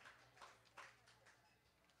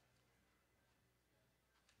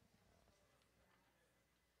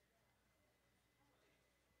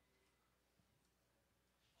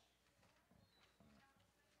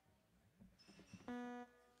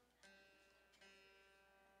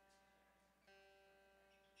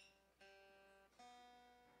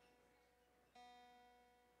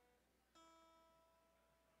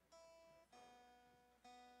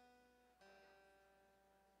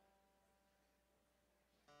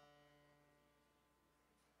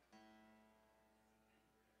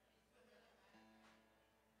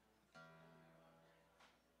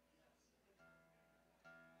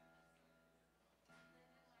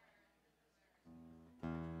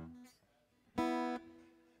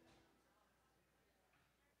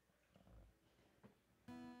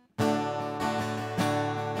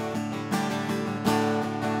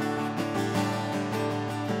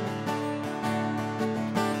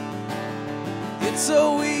 It's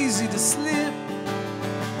so easy to slip,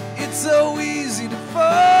 it's so easy to fall.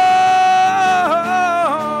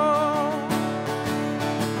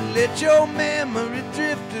 Let your memory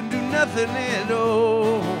drift and do nothing at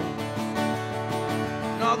all.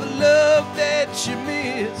 And all the love that you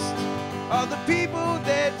missed, all the people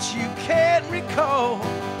that you can't recall,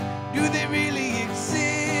 do they really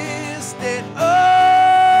exist at all?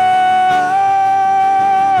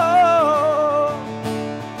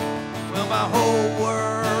 My whole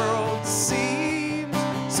world seems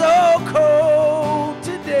so cold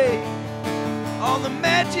today. All the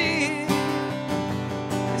magic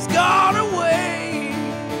is gone away.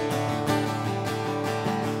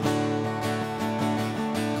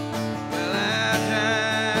 Well, our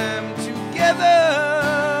time together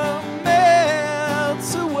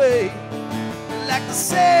melts away like the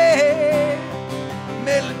sad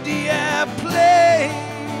melody I play.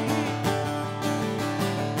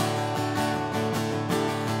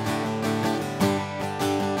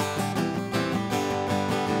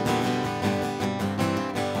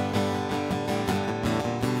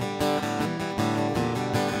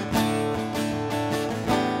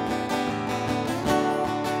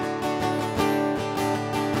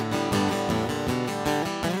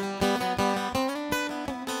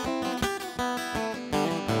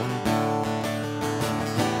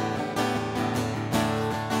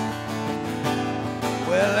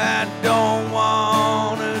 Well, I don't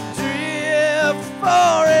wanna drift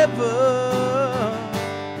forever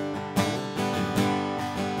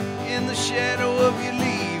in the shadow of you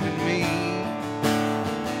leaving me.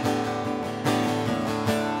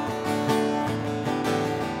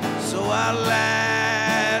 So I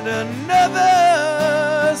light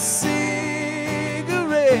another cigarette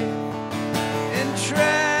and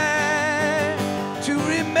try to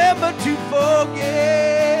remember to forget.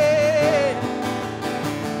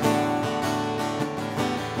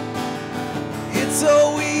 It's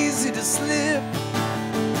so easy to slip,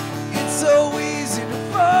 it's so easy to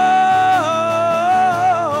fall.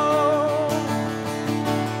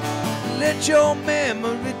 Let your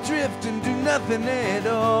memory drift and do nothing at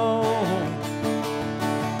all.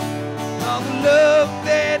 All the love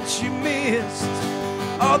that you missed,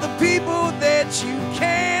 all the people that you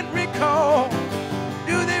can't recall,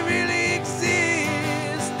 do they really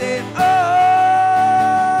exist at all?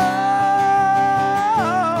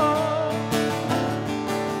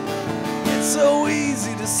 It's so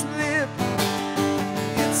easy to slip,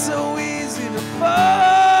 it's so easy to fall.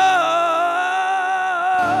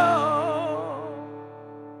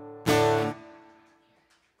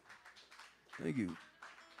 Thank you.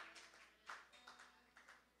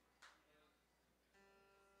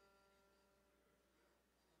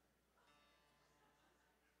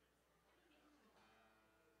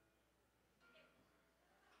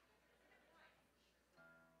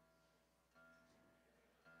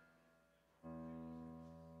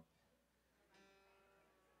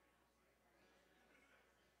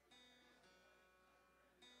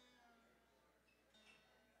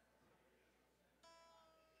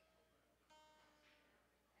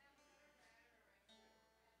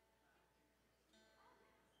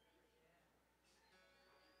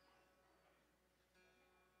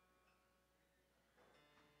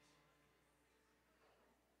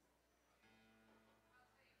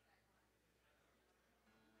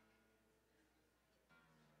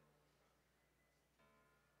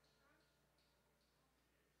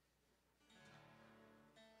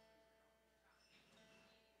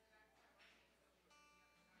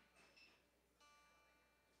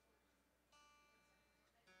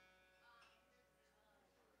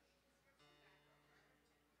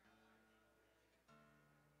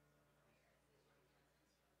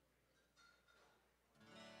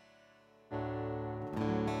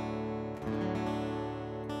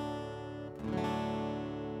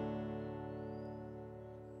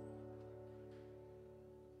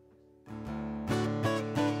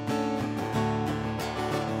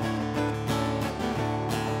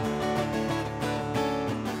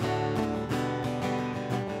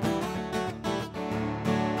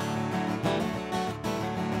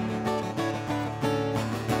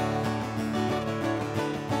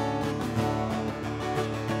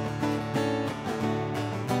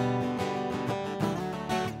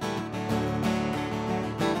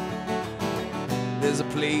 There's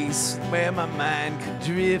a place where my mind could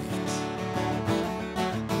drift,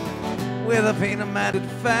 where the pain of mind could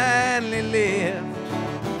finally live,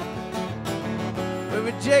 where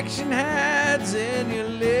rejection hides and you're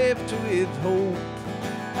left with hope.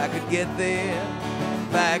 I could get there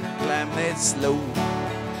if I could climb that slope.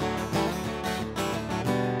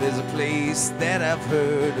 There's a place that I've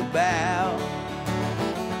heard about,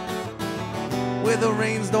 where the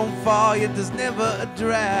rains don't fall yet there's never a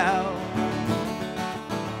drought,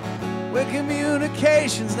 where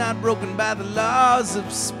communication's not broken by the laws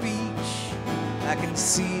of speech. I can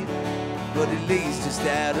see it, but it lays just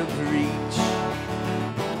out of reach.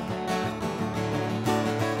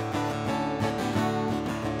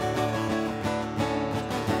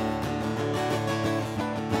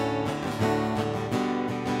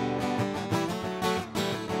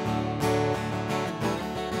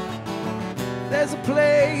 There's a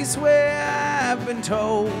place where I've been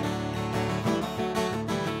told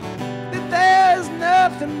that there's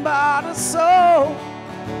nothing but a soul.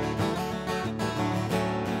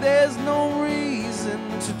 There's no reason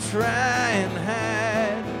to try and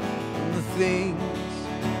hide the things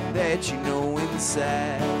that you know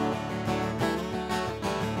inside.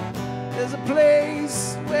 There's a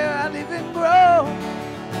place where I live and grow,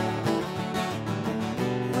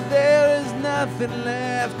 but there is nothing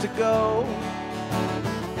left to go.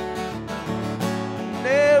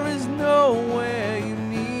 There is nowhere you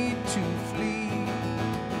need to flee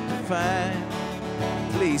to find a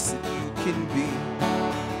place that you can be.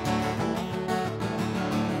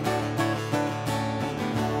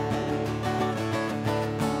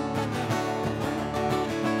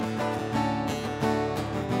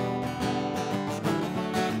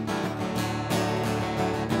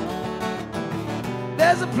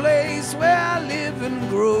 There's a place where I live and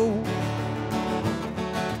grow,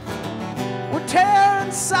 where terror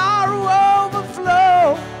and sorrow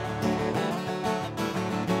overflow,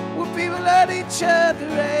 where people hurt each other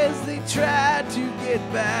as they try to get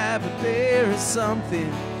by. But there is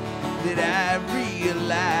something that I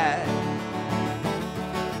realize,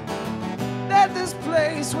 that this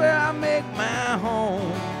place where I make my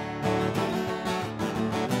home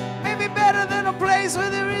may be better than a place where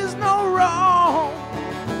there is no wrong.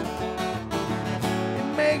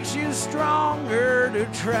 Makes you stronger to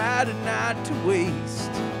try to not to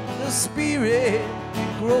waste the spirit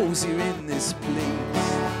that grows here in this place.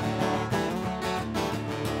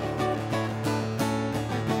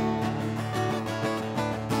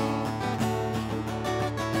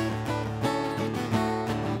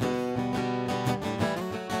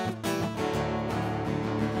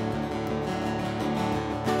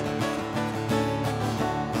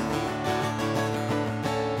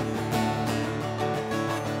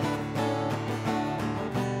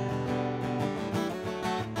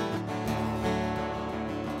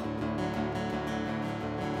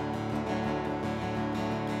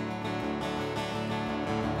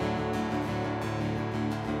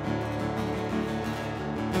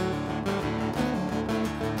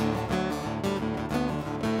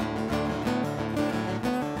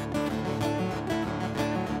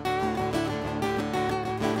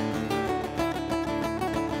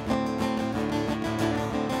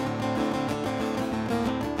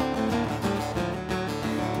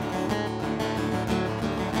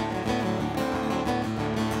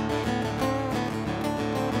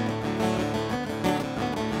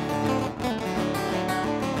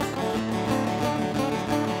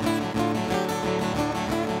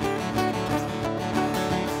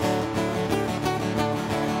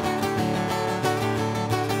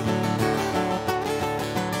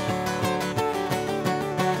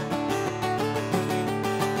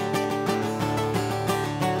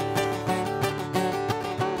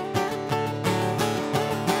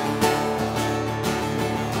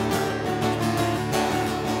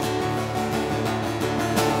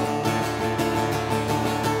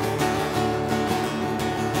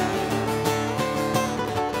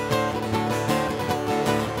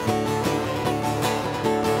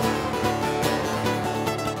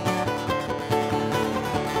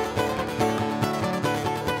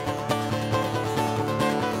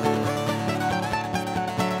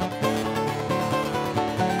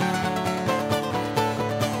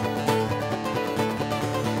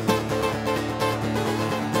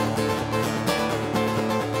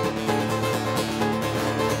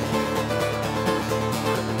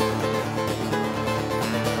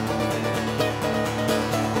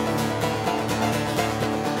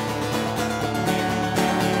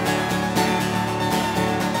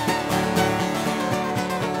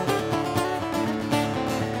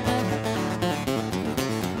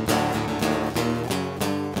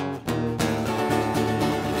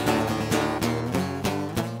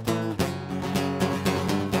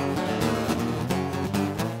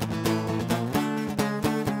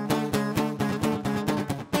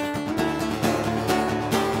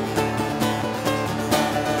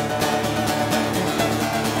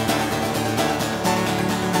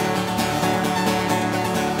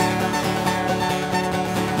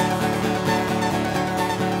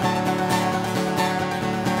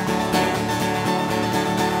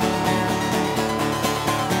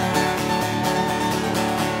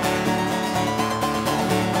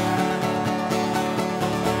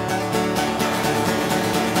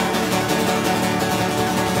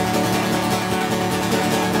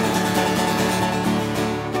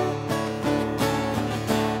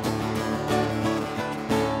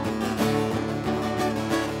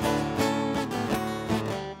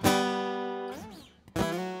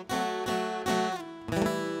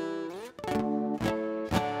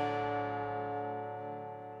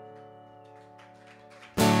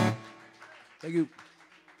 Thank you.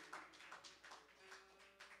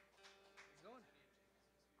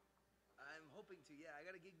 I'm hoping to, yeah. I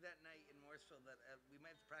got a gig that night in Morrisville that we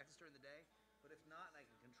might have to practice during the day, but if not, and I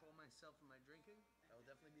can control myself in my drinking, I will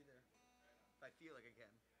definitely be there. If I feel like I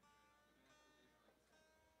can.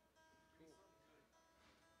 Cool.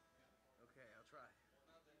 Okay, I'll try.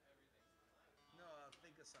 No, I'll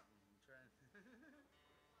think of something. I'm trying.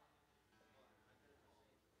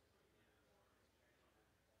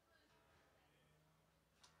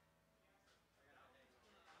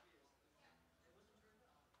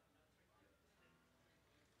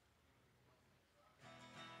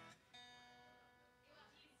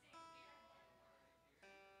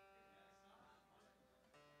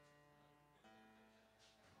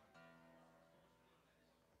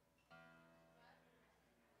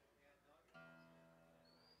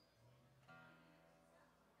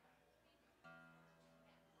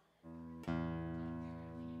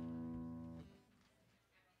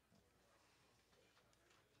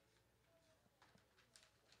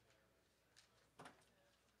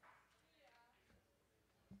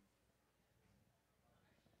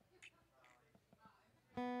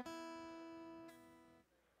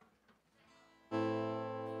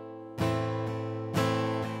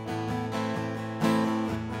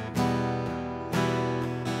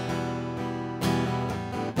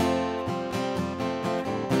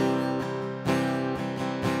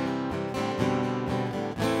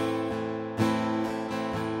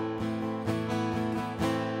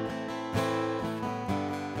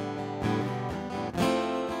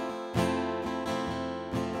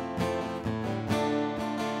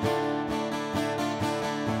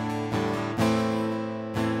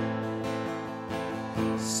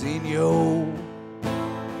 Senor,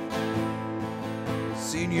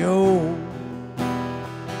 Senor,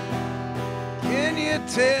 can you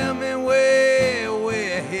tell me where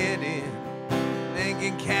we're heading?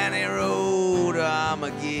 Lincoln County Road or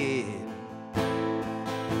Armageddon?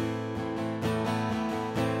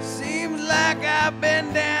 Seems like I've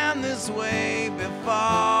been down this way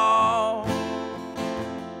before.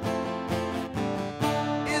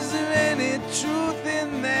 Is there any truth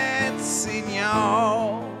in that,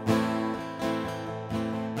 senor?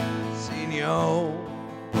 Senor,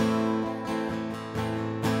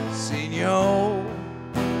 senor,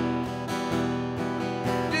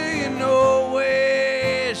 do you know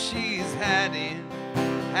where she's hiding?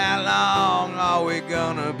 How long are we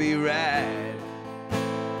gonna be riding?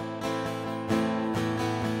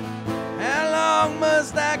 How long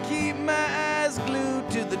must I keep my eyes glued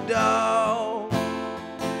to the door?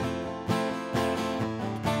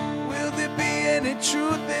 Will there be any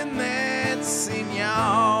truth in that,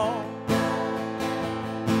 senor?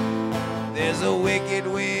 There's a wicked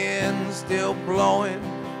wind still blowing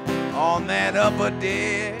on that upper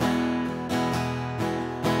deck.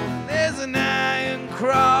 There's an iron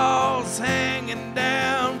cross hanging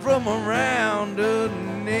down from around her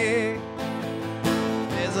neck.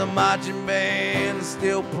 There's a marching band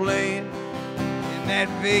still playing in that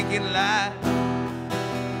vacant lot.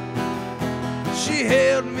 She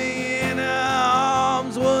held me in her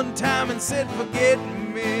arms one time and said, forget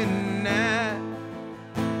me not.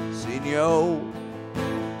 Senor,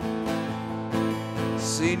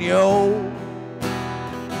 senor,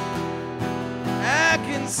 I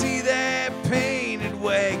can see that painted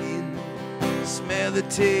wagon, smell the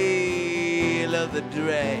tail of the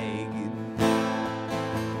dragon.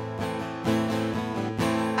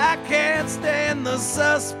 I can't stand the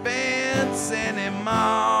suspense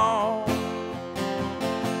anymore.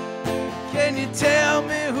 Can you tell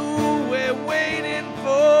me who we're waiting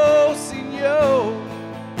for, senor?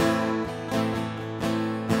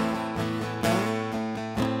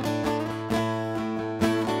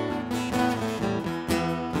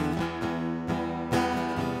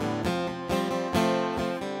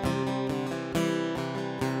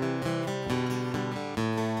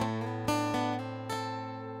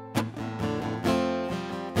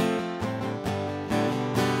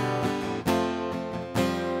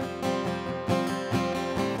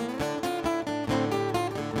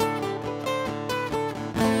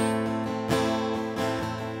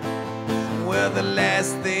 The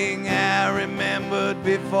last thing I remembered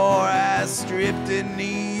before I stripped and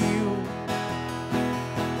kneeled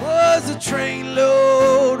was a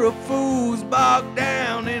trainload of fools bogged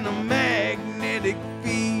down in a magnetic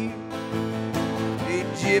field. A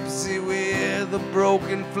gypsy with a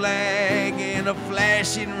broken flag and a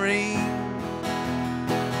flashing ring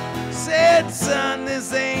said, son,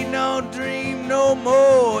 this ain't no dream no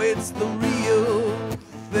more, it's the real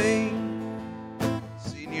thing.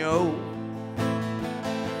 Senor,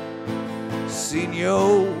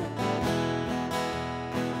 senor,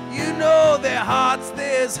 You know their hearts,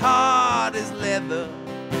 they're as hard as leather.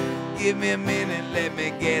 Give me a minute, let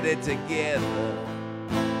me get it together.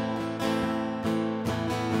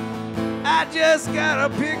 I just gotta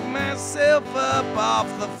pick myself up off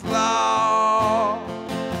the floor.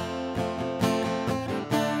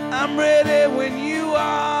 I'm ready when you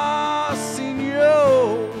are,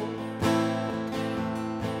 Senor.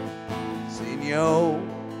 Senor.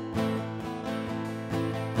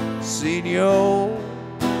 Senor.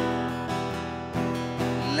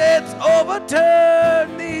 Let's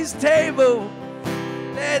overturn these tables.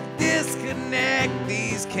 Let's disconnect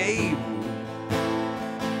these cables.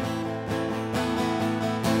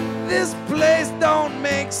 This place don't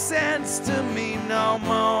make sense to me no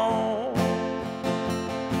more.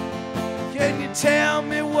 Can you tell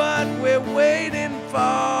me what we're waiting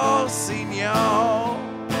for, senor?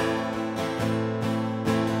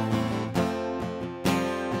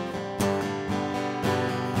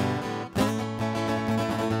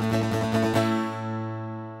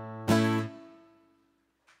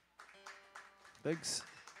 Thanks.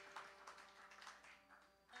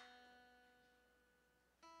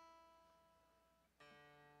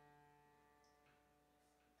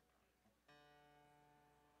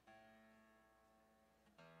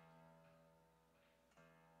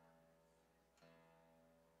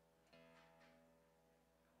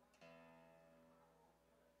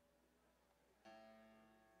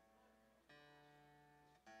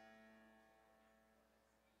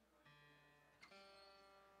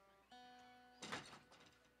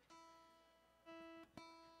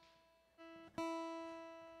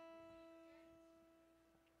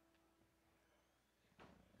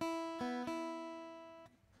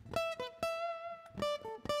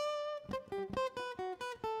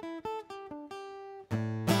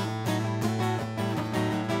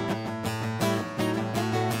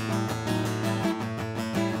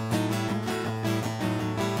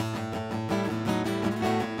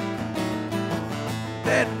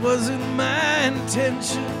 That wasn't my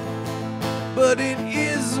intention, but it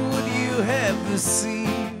is what you have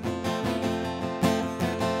received.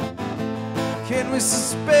 Can we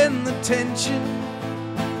suspend the tension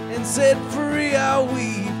and set free our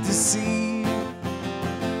we've deceived?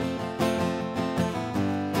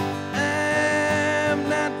 I'm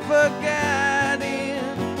not forgetting,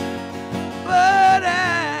 but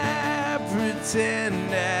I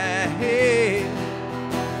pretend I have.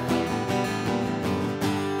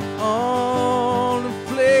 All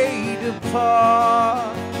played a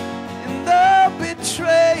part in the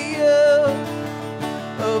betrayal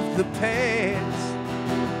of the past.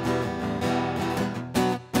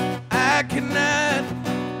 I cannot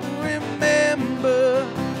remember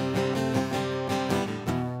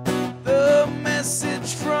the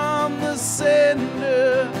message from the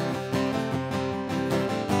sender.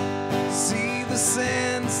 See the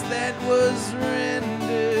sense that was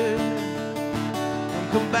rendered,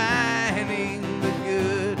 combining the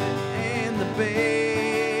good and the bad.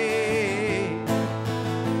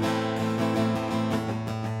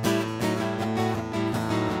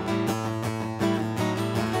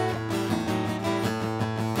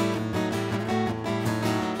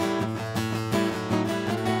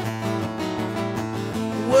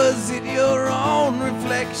 Was it your own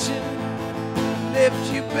reflection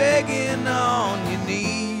left you begging on your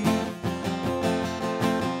knees?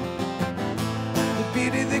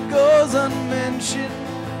 Pity that goes unmentioned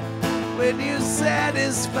when you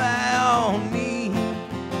satisfy all need.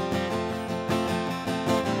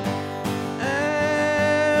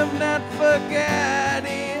 I'm not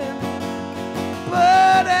forgetting,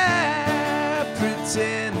 but I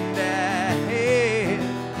pretend I have.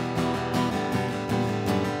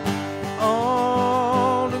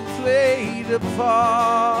 All played a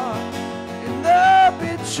part in the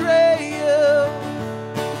betrayal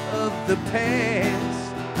of the past.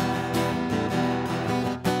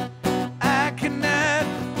 I cannot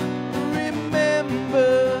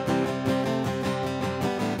remember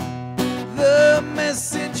the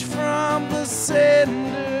message from the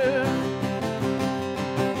sender.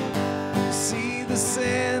 See the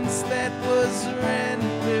sense that was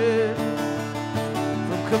rendered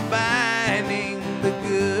from combining the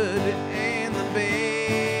good and the bad.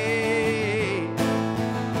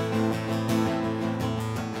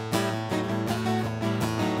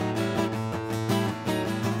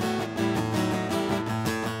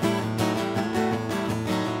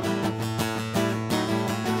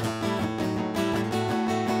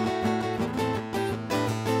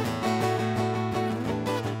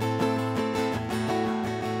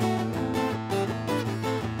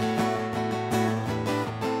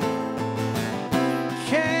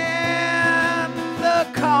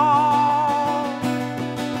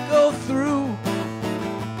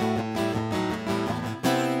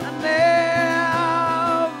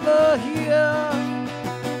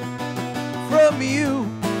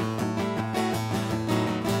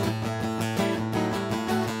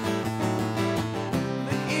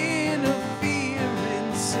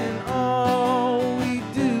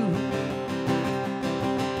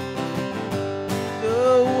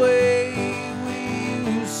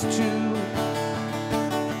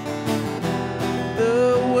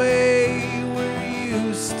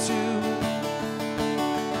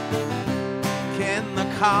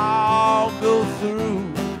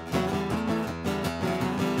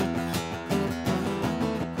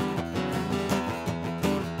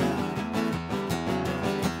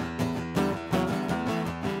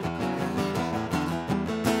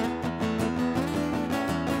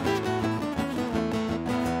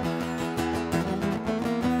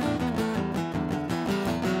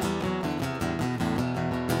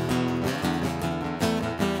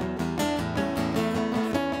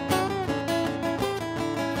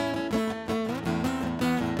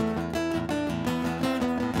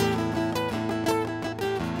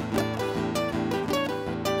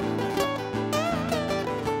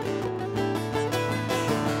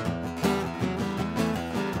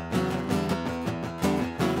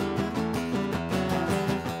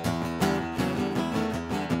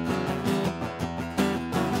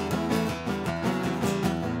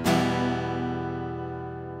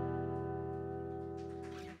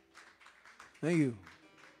 Thank you.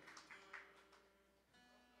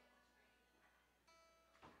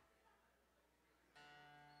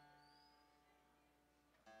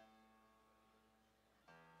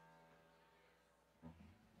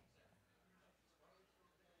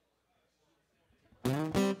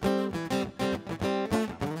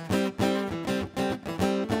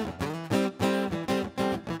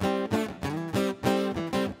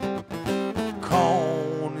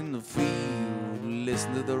 Corn in the field,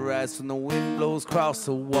 listen to the rise when the wind blows across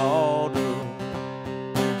the water.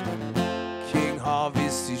 King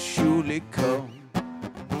harvest is surely come.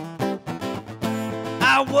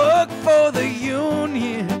 I work for the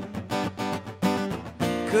union,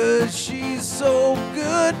 'cause she's so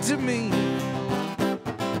good to me.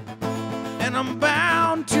 And I'm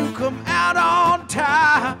bound to come out on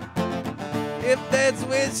top, if that's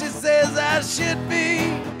where she says I should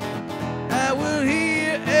be. I will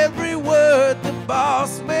hear every word the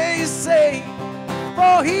boss may say,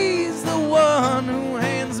 for he's the one who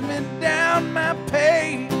hands me down my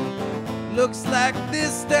pay. Looks like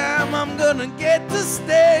this time I'm gonna get to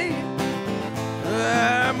stay.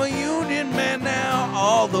 I'm a union man now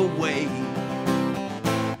all the way.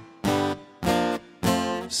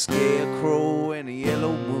 Scarecrow and a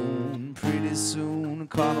yellow moon, pretty soon a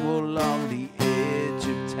carnival on the edge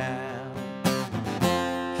of town.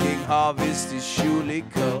 King harvest is surely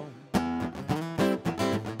come.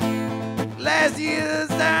 Last year's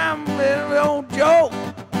time, very old joke,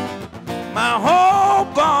 my whole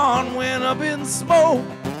barn went up in smoke.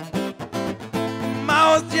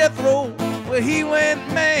 My was Jethro, well he went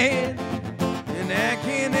mad, and I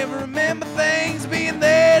can't ever remember things being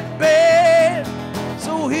that bad.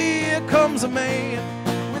 So here comes a man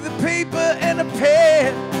with a paper and a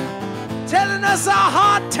pen, telling us our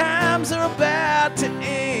hard times are about to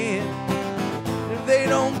end. If they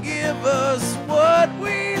don't give us what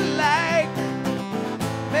we like,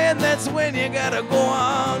 man, that's when you gotta go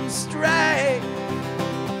on strike.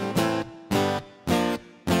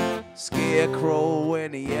 Scarecrow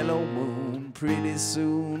and a yellow moon, pretty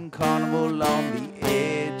soon carnival on the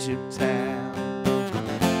edge of town.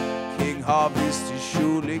 King harvest is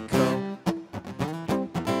surely come.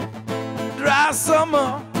 Dry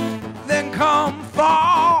summer, then come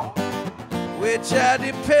fall, which I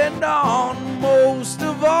depend on most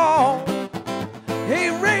of all. Hey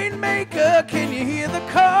rainmaker, can you hear the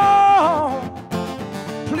call?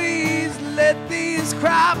 Please let these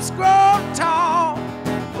crops grow tall.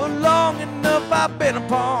 For long enough I've been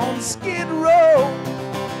upon Skid Row.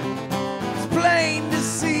 It's plain to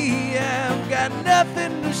see I've got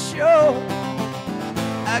nothing to show.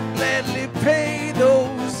 I'd gladly pay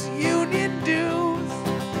those union dues.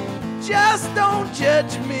 Just don't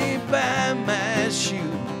judge me by my shoes.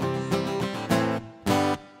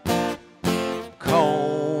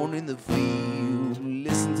 Corn in the field,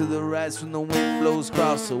 listen to the rise when the wind blows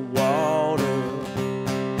across the water.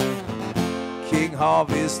 King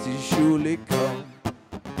harvest is surely come.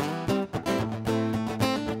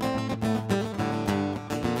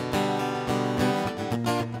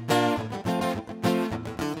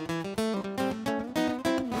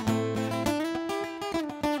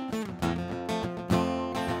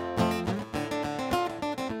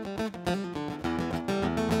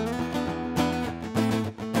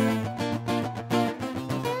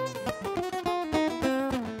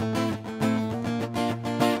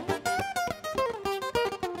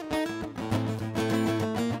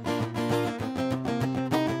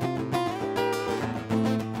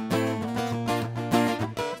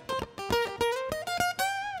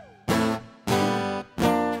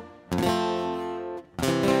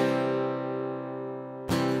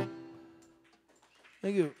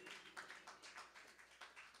 Thank you.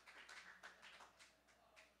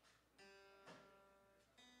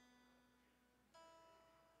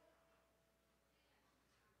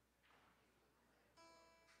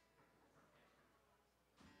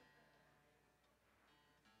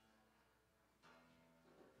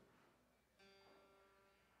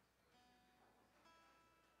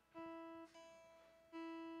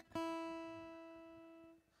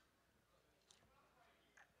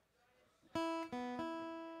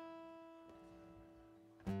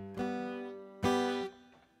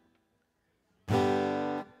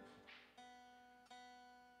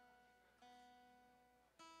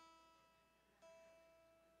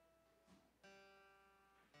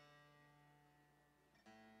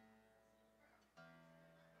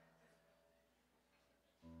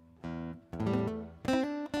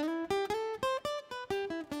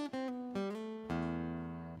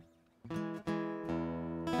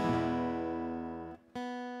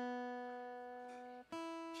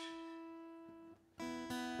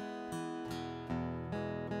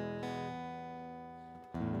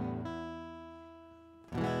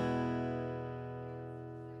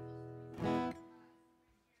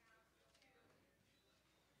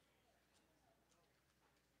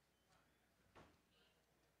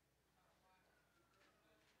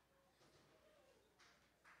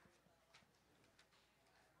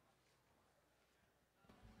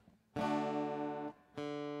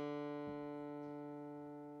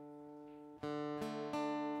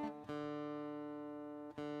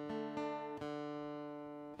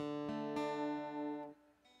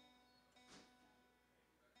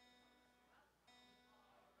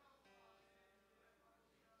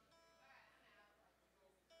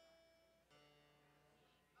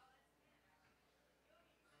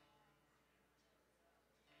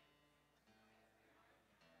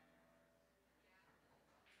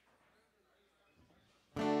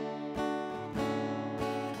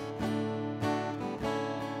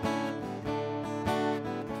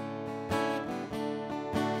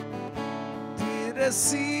 I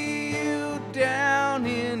see you down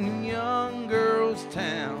in young girl's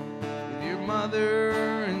town with your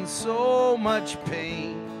mother in so much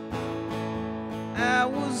pain? I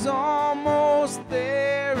was almost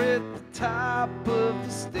there at the top of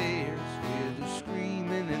the stairs with her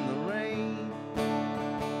screaming in the rain.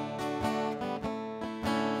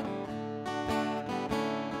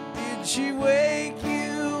 Did she wake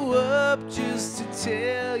you up just to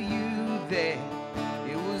tell you that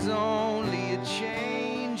it was only a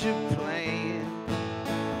change of plan?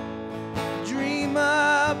 Dream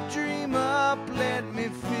up, let me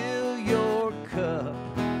fill your cup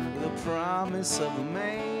with the promise of a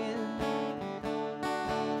man.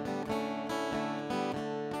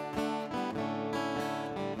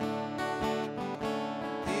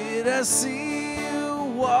 Did I see you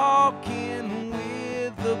walking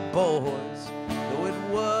with the boys, though it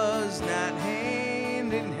was not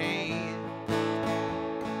hand in hand?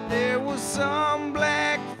 There was some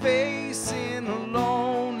black face in a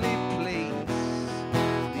lonely place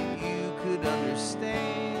that you could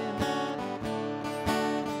understand.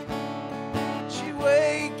 She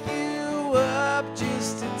wake you up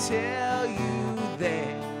just to tell you that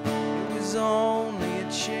it was only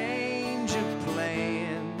a change of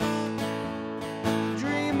plans.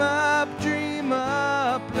 Dream up,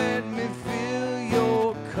 let me fill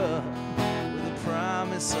your cup with the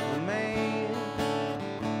promise of a man.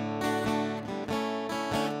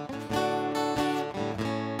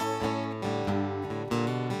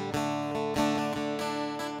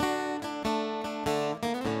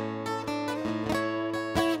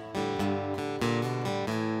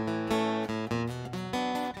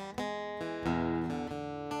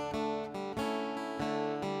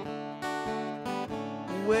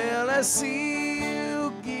 Well, I see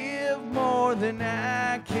you give more than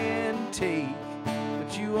I can take,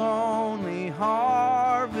 but you only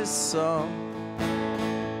harvest some.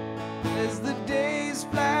 As the days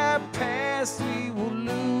fly past, we will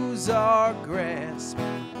lose our grasp,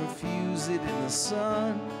 refuse it in the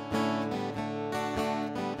sun.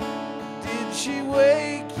 Did she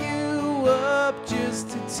wake you up just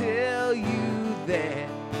to tell you that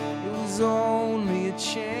it was only a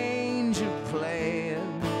change of plans?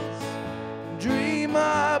 Dream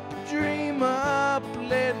up,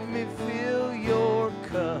 let me fill your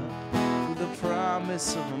cup with the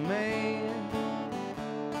promise of a man.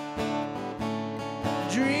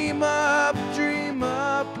 Dream up,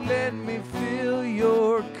 let me fill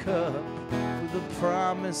your cup with the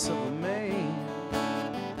promise of a man.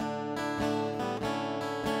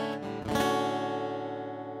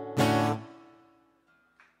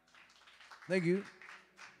 Thank you.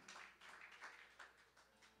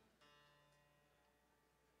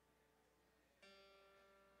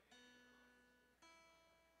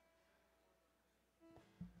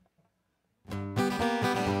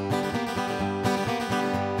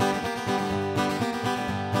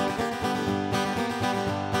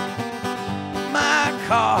 My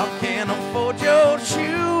car can't afford your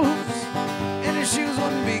shoes, and your shoes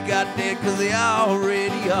wouldn't be goddamn, cause they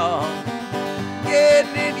already are.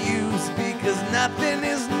 Getting it used because nothing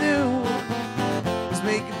is new. Just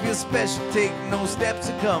make it feel special, take no steps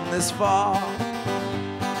to come this far.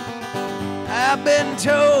 I've been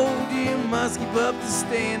told you must keep up the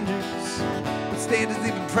standards, but standards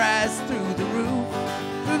they've been priced through the roof,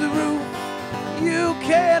 through the roof. You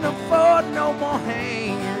can't afford no more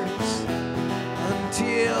hangers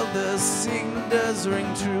until the signal does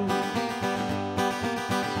ring true.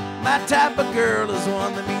 My type of girl is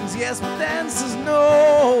one that means yes but the answer's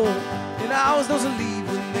no, and always knows to leave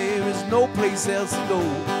when there is no place else to go.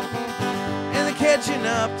 And the catching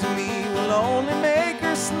up to me will only make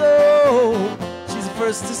her slow. She's the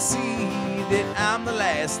first to see that I'm the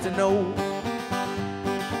last to know.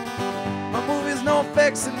 My movie's no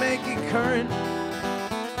effects that make it current.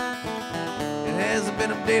 It hasn't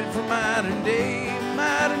been updated for modern day,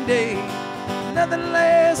 modern day. Nothing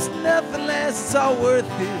lasts, it's all worth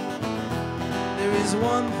it. There is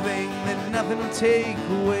one thing that nothing will take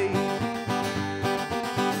away.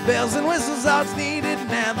 Bells and whistles all it's needed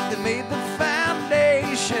now that they made the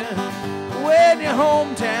foundation. When your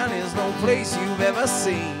hometown is no place you've ever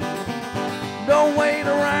seen, don't wait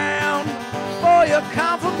around for your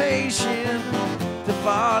confirmation to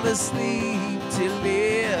fall asleep to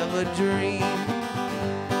live a dream.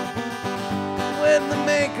 When the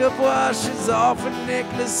makeup washes off and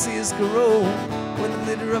necklaces corrode, when the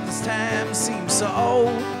glitter of this time seems so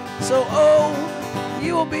old,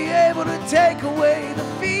 you will be able to take away the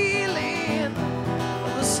feeling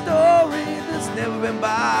of the story that's never been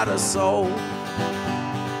bought or sold.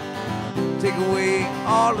 Take away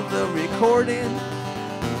all of the recording,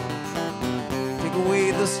 take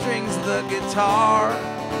away the strings of the guitar.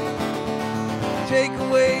 Take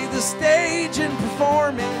away the stage and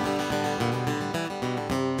performing.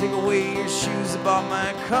 Take away your shoes about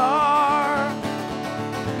my car.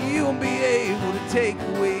 You won't be able to take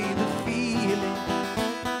away the feeling.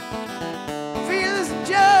 Feelings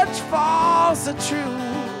judge false or true.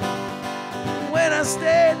 When I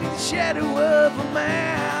stand in the shadow of a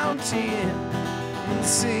mountain and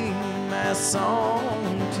sing my song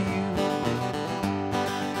to you,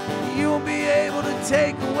 you won't be able to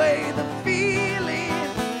take away the feeling.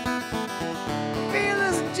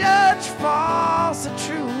 Feelings judge false or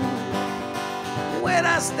true. When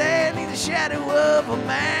I stand in the shadow of a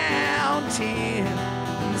mountain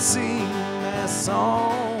and sing my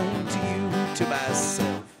song to you, to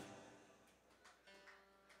myself.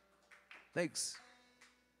 Thanks.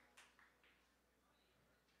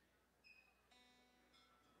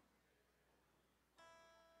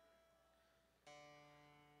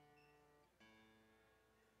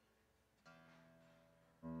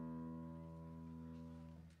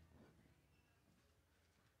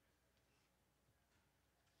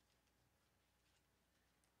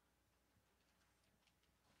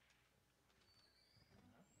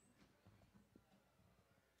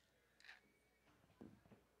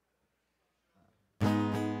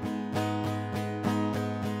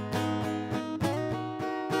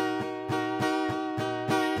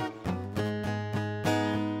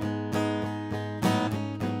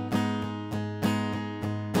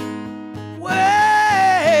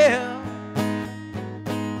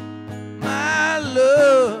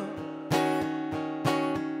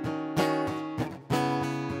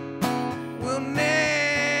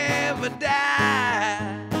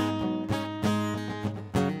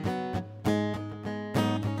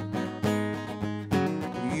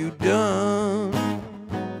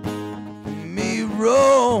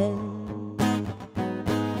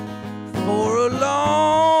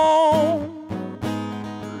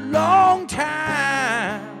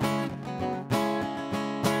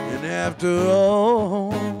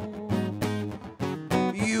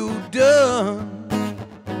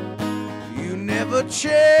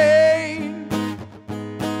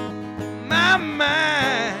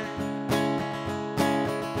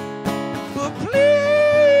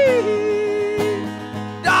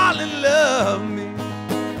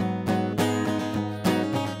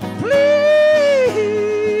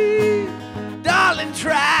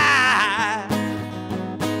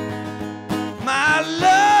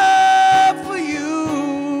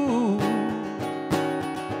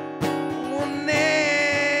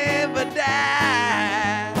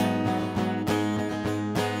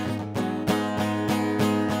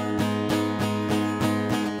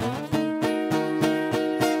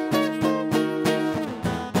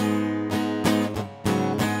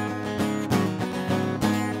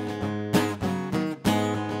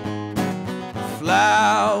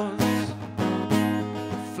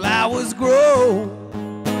 Flowers grow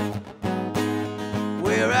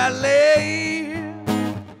where I lay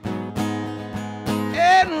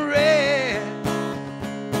and rest,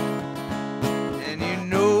 and you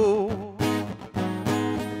know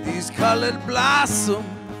these colored blossoms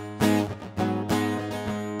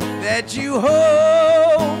that you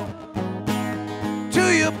hold to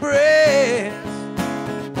your breast.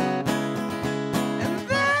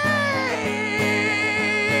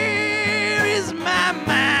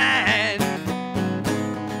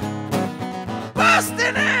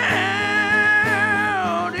 Busting out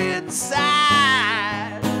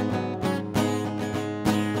inside,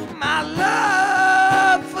 my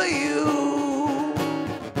love for you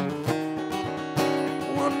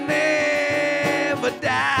will never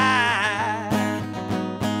die.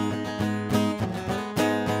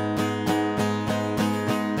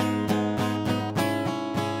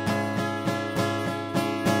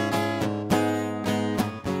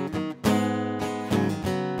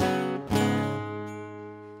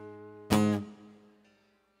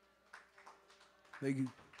 Thank you.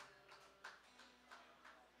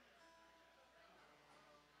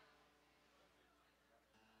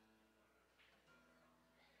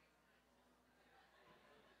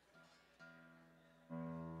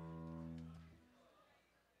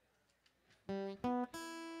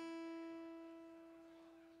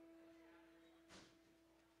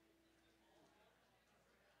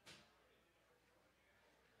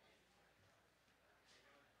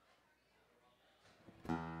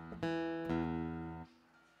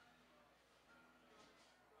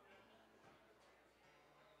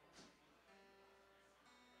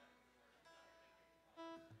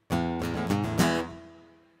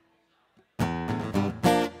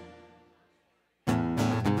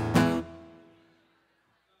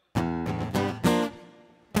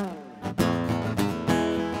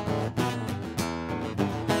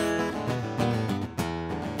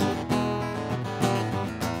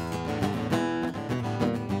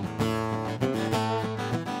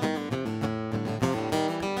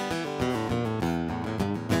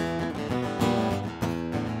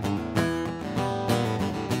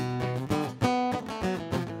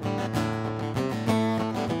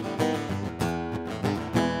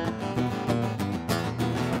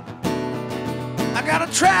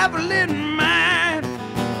 traveling mind.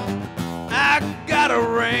 I got a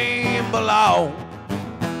ramble on.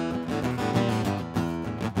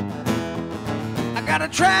 I got a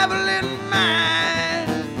traveling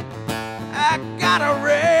mind. I got a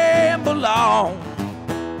ramble on.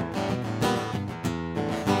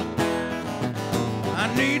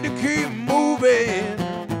 I need to keep moving,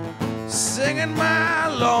 singing my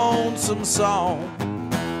lonesome song.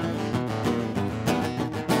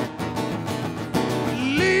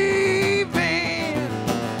 Leaving,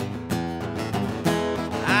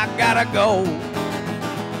 I gotta go.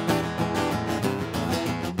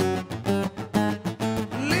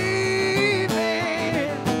 Leaving,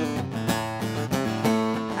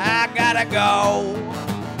 I gotta go.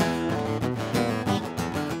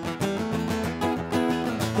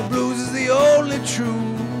 The blues is the only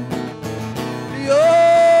truth, the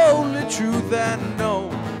only truth I know.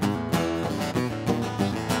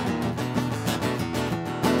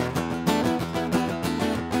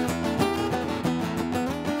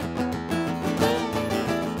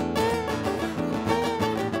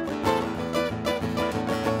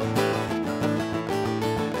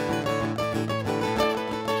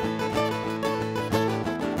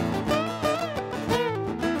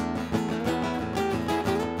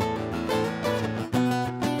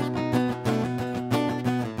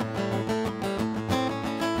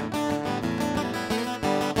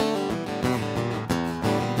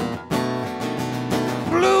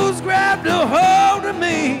 Grabbed a hold of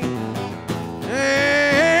me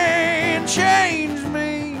and changed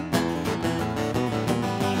me.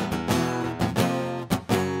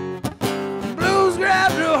 Blues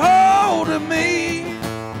grabbed a hold of me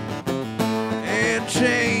and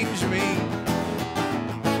changed me.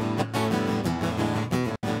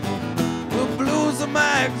 The blues of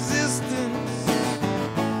my existence,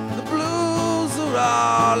 the blues are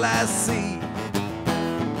all I see.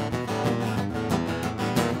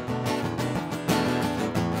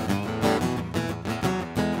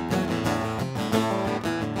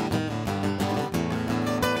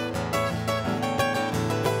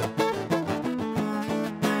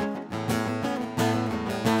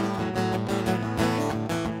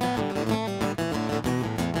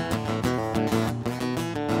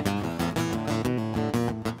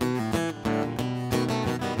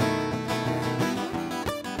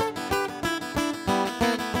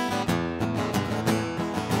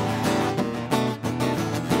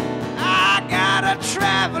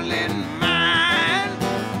 Traveling mind,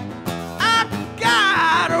 I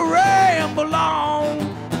gotta ramble on.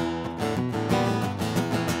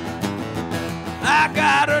 I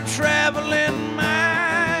got a traveling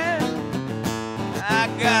mind, I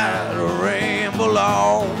gotta ramble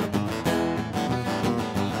on.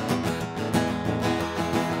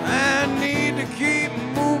 I need to keep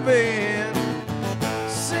moving,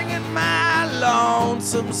 singing my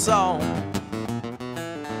lonesome song.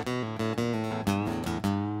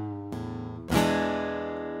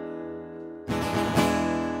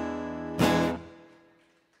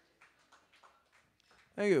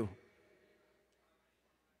 Thank you.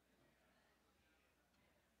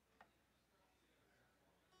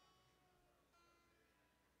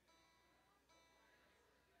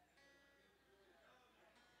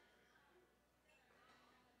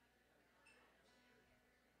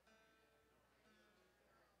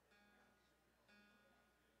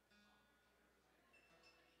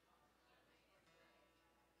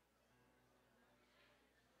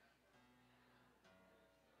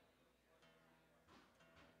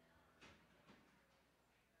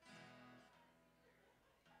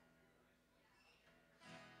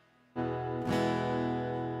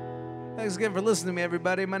 Thanks again for listening to me,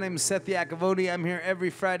 everybody. My name is Seth Yacovone. I'm here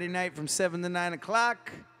every Friday night from 7 to 9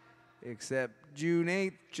 o'clock, except June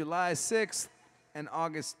 8th, July 6th, and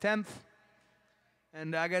August 10th.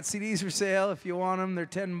 And I got CDs for sale if you want them. They're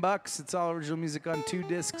 $10. It's all original music on 2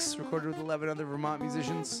 discs, recorded with 11 other Vermont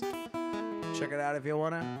musicians. Check it out if you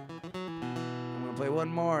want to. I'm going to play one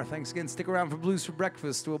more. Thanks again. Stick around for Blues for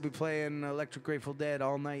Breakfast. We'll be playing Electric Grateful Dead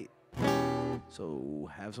all night. So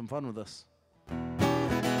have some fun with us.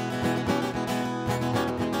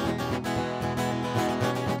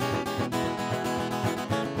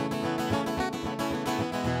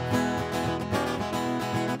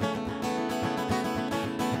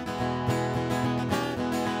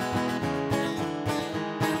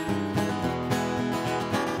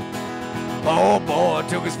 Poor boy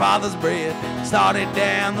took his father's bread, started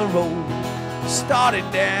down the road,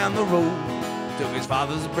 took his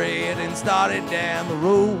father's bread and started down the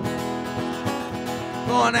road.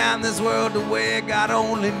 Going out in this world the way God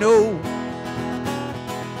only knows,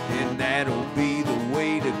 and that'll be the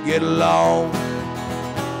way to get along.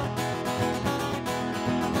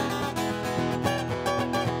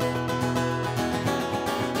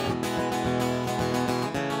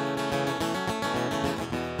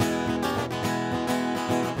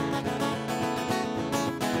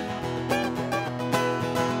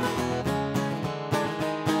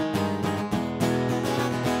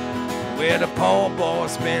 Where the poor boy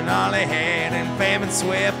spent all he had and famine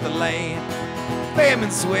swept the land.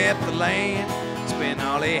 Famine swept the land. Spent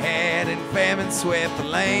all he had and famine swept the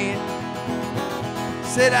land.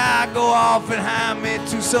 Said I go off and hire me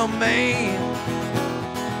to some man,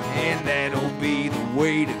 and that'll be the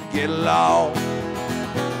way to get along.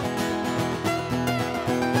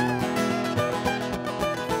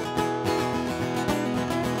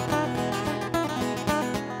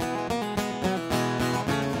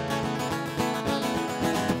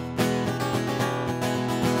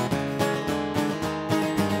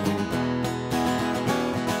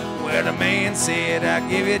 The man said, I'll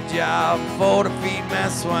give you a job for to feed my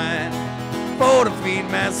swine, for to feed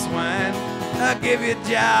my swine. I'll give you a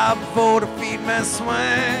job for to feed my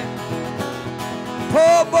swine.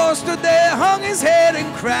 Poor boy stood there, hung his head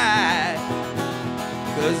and cried,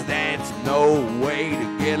 'cause that's no way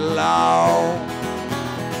to get along.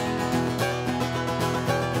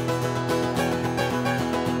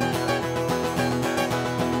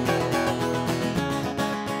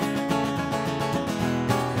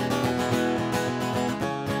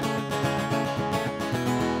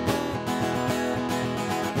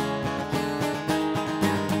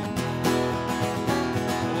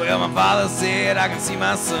 Well, my father said, I can see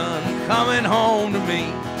my son coming home to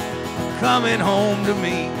me, coming home to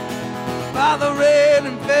me. Father read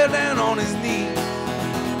and fell down on his knees.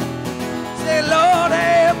 Say, Lord,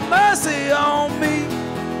 have mercy on me,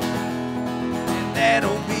 and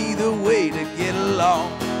that'll be the way to get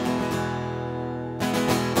along.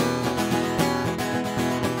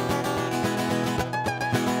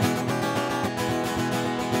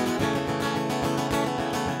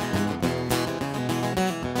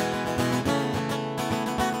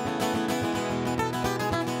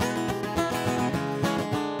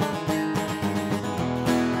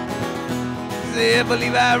 I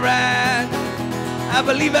believe I ride, I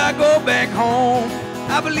believe I go back home.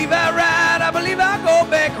 I believe I ride, I believe I go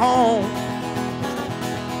back home.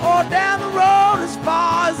 Or down the road as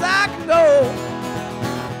far as I can go,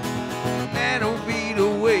 and that'll be the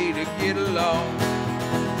way to get along.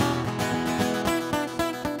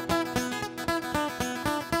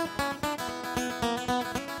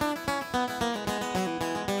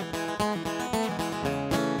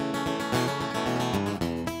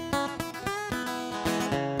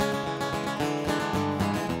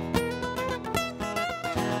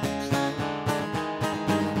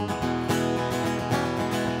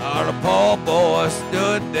 The poor boy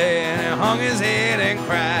stood there and hung his head and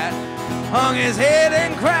cried, hung his head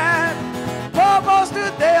and cried. Poor boy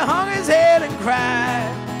stood there, hung his head and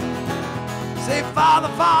cried. Say, Father,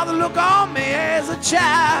 Father, look on me as a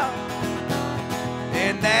child,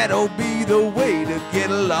 and that'll be the way to get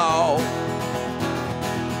along.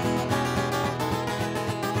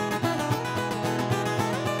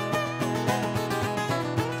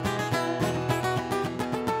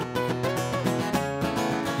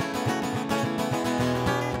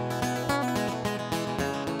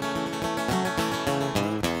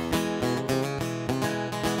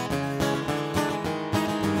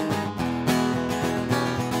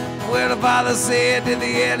 Well, the father said to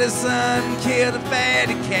the eldest son, kill the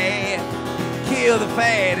fatty cat, kill the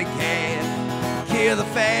fatty cat, kill the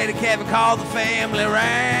fatty cat and call the family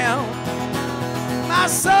round. My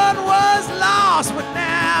son was lost, but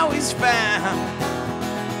now he's found,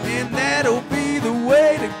 and that'll be the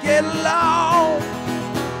way to get along.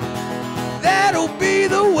 That'll be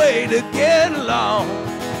the way to get along.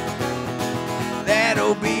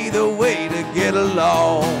 That'll be the way to get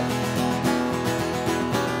along.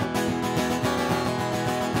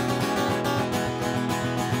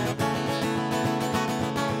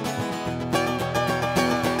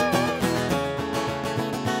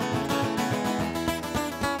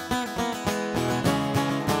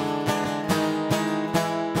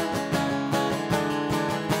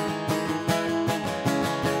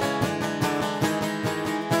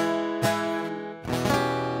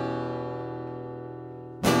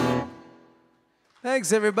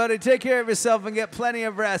 Thanks, everybody. Take care of yourself and get plenty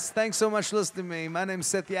of rest. Thanks so much for listening to me. My name's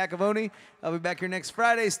Seth Yacovone. I'll be back here next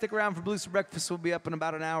Friday. Stick around for Blues for Breakfast. We'll be up in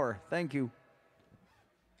about an hour. Thank you.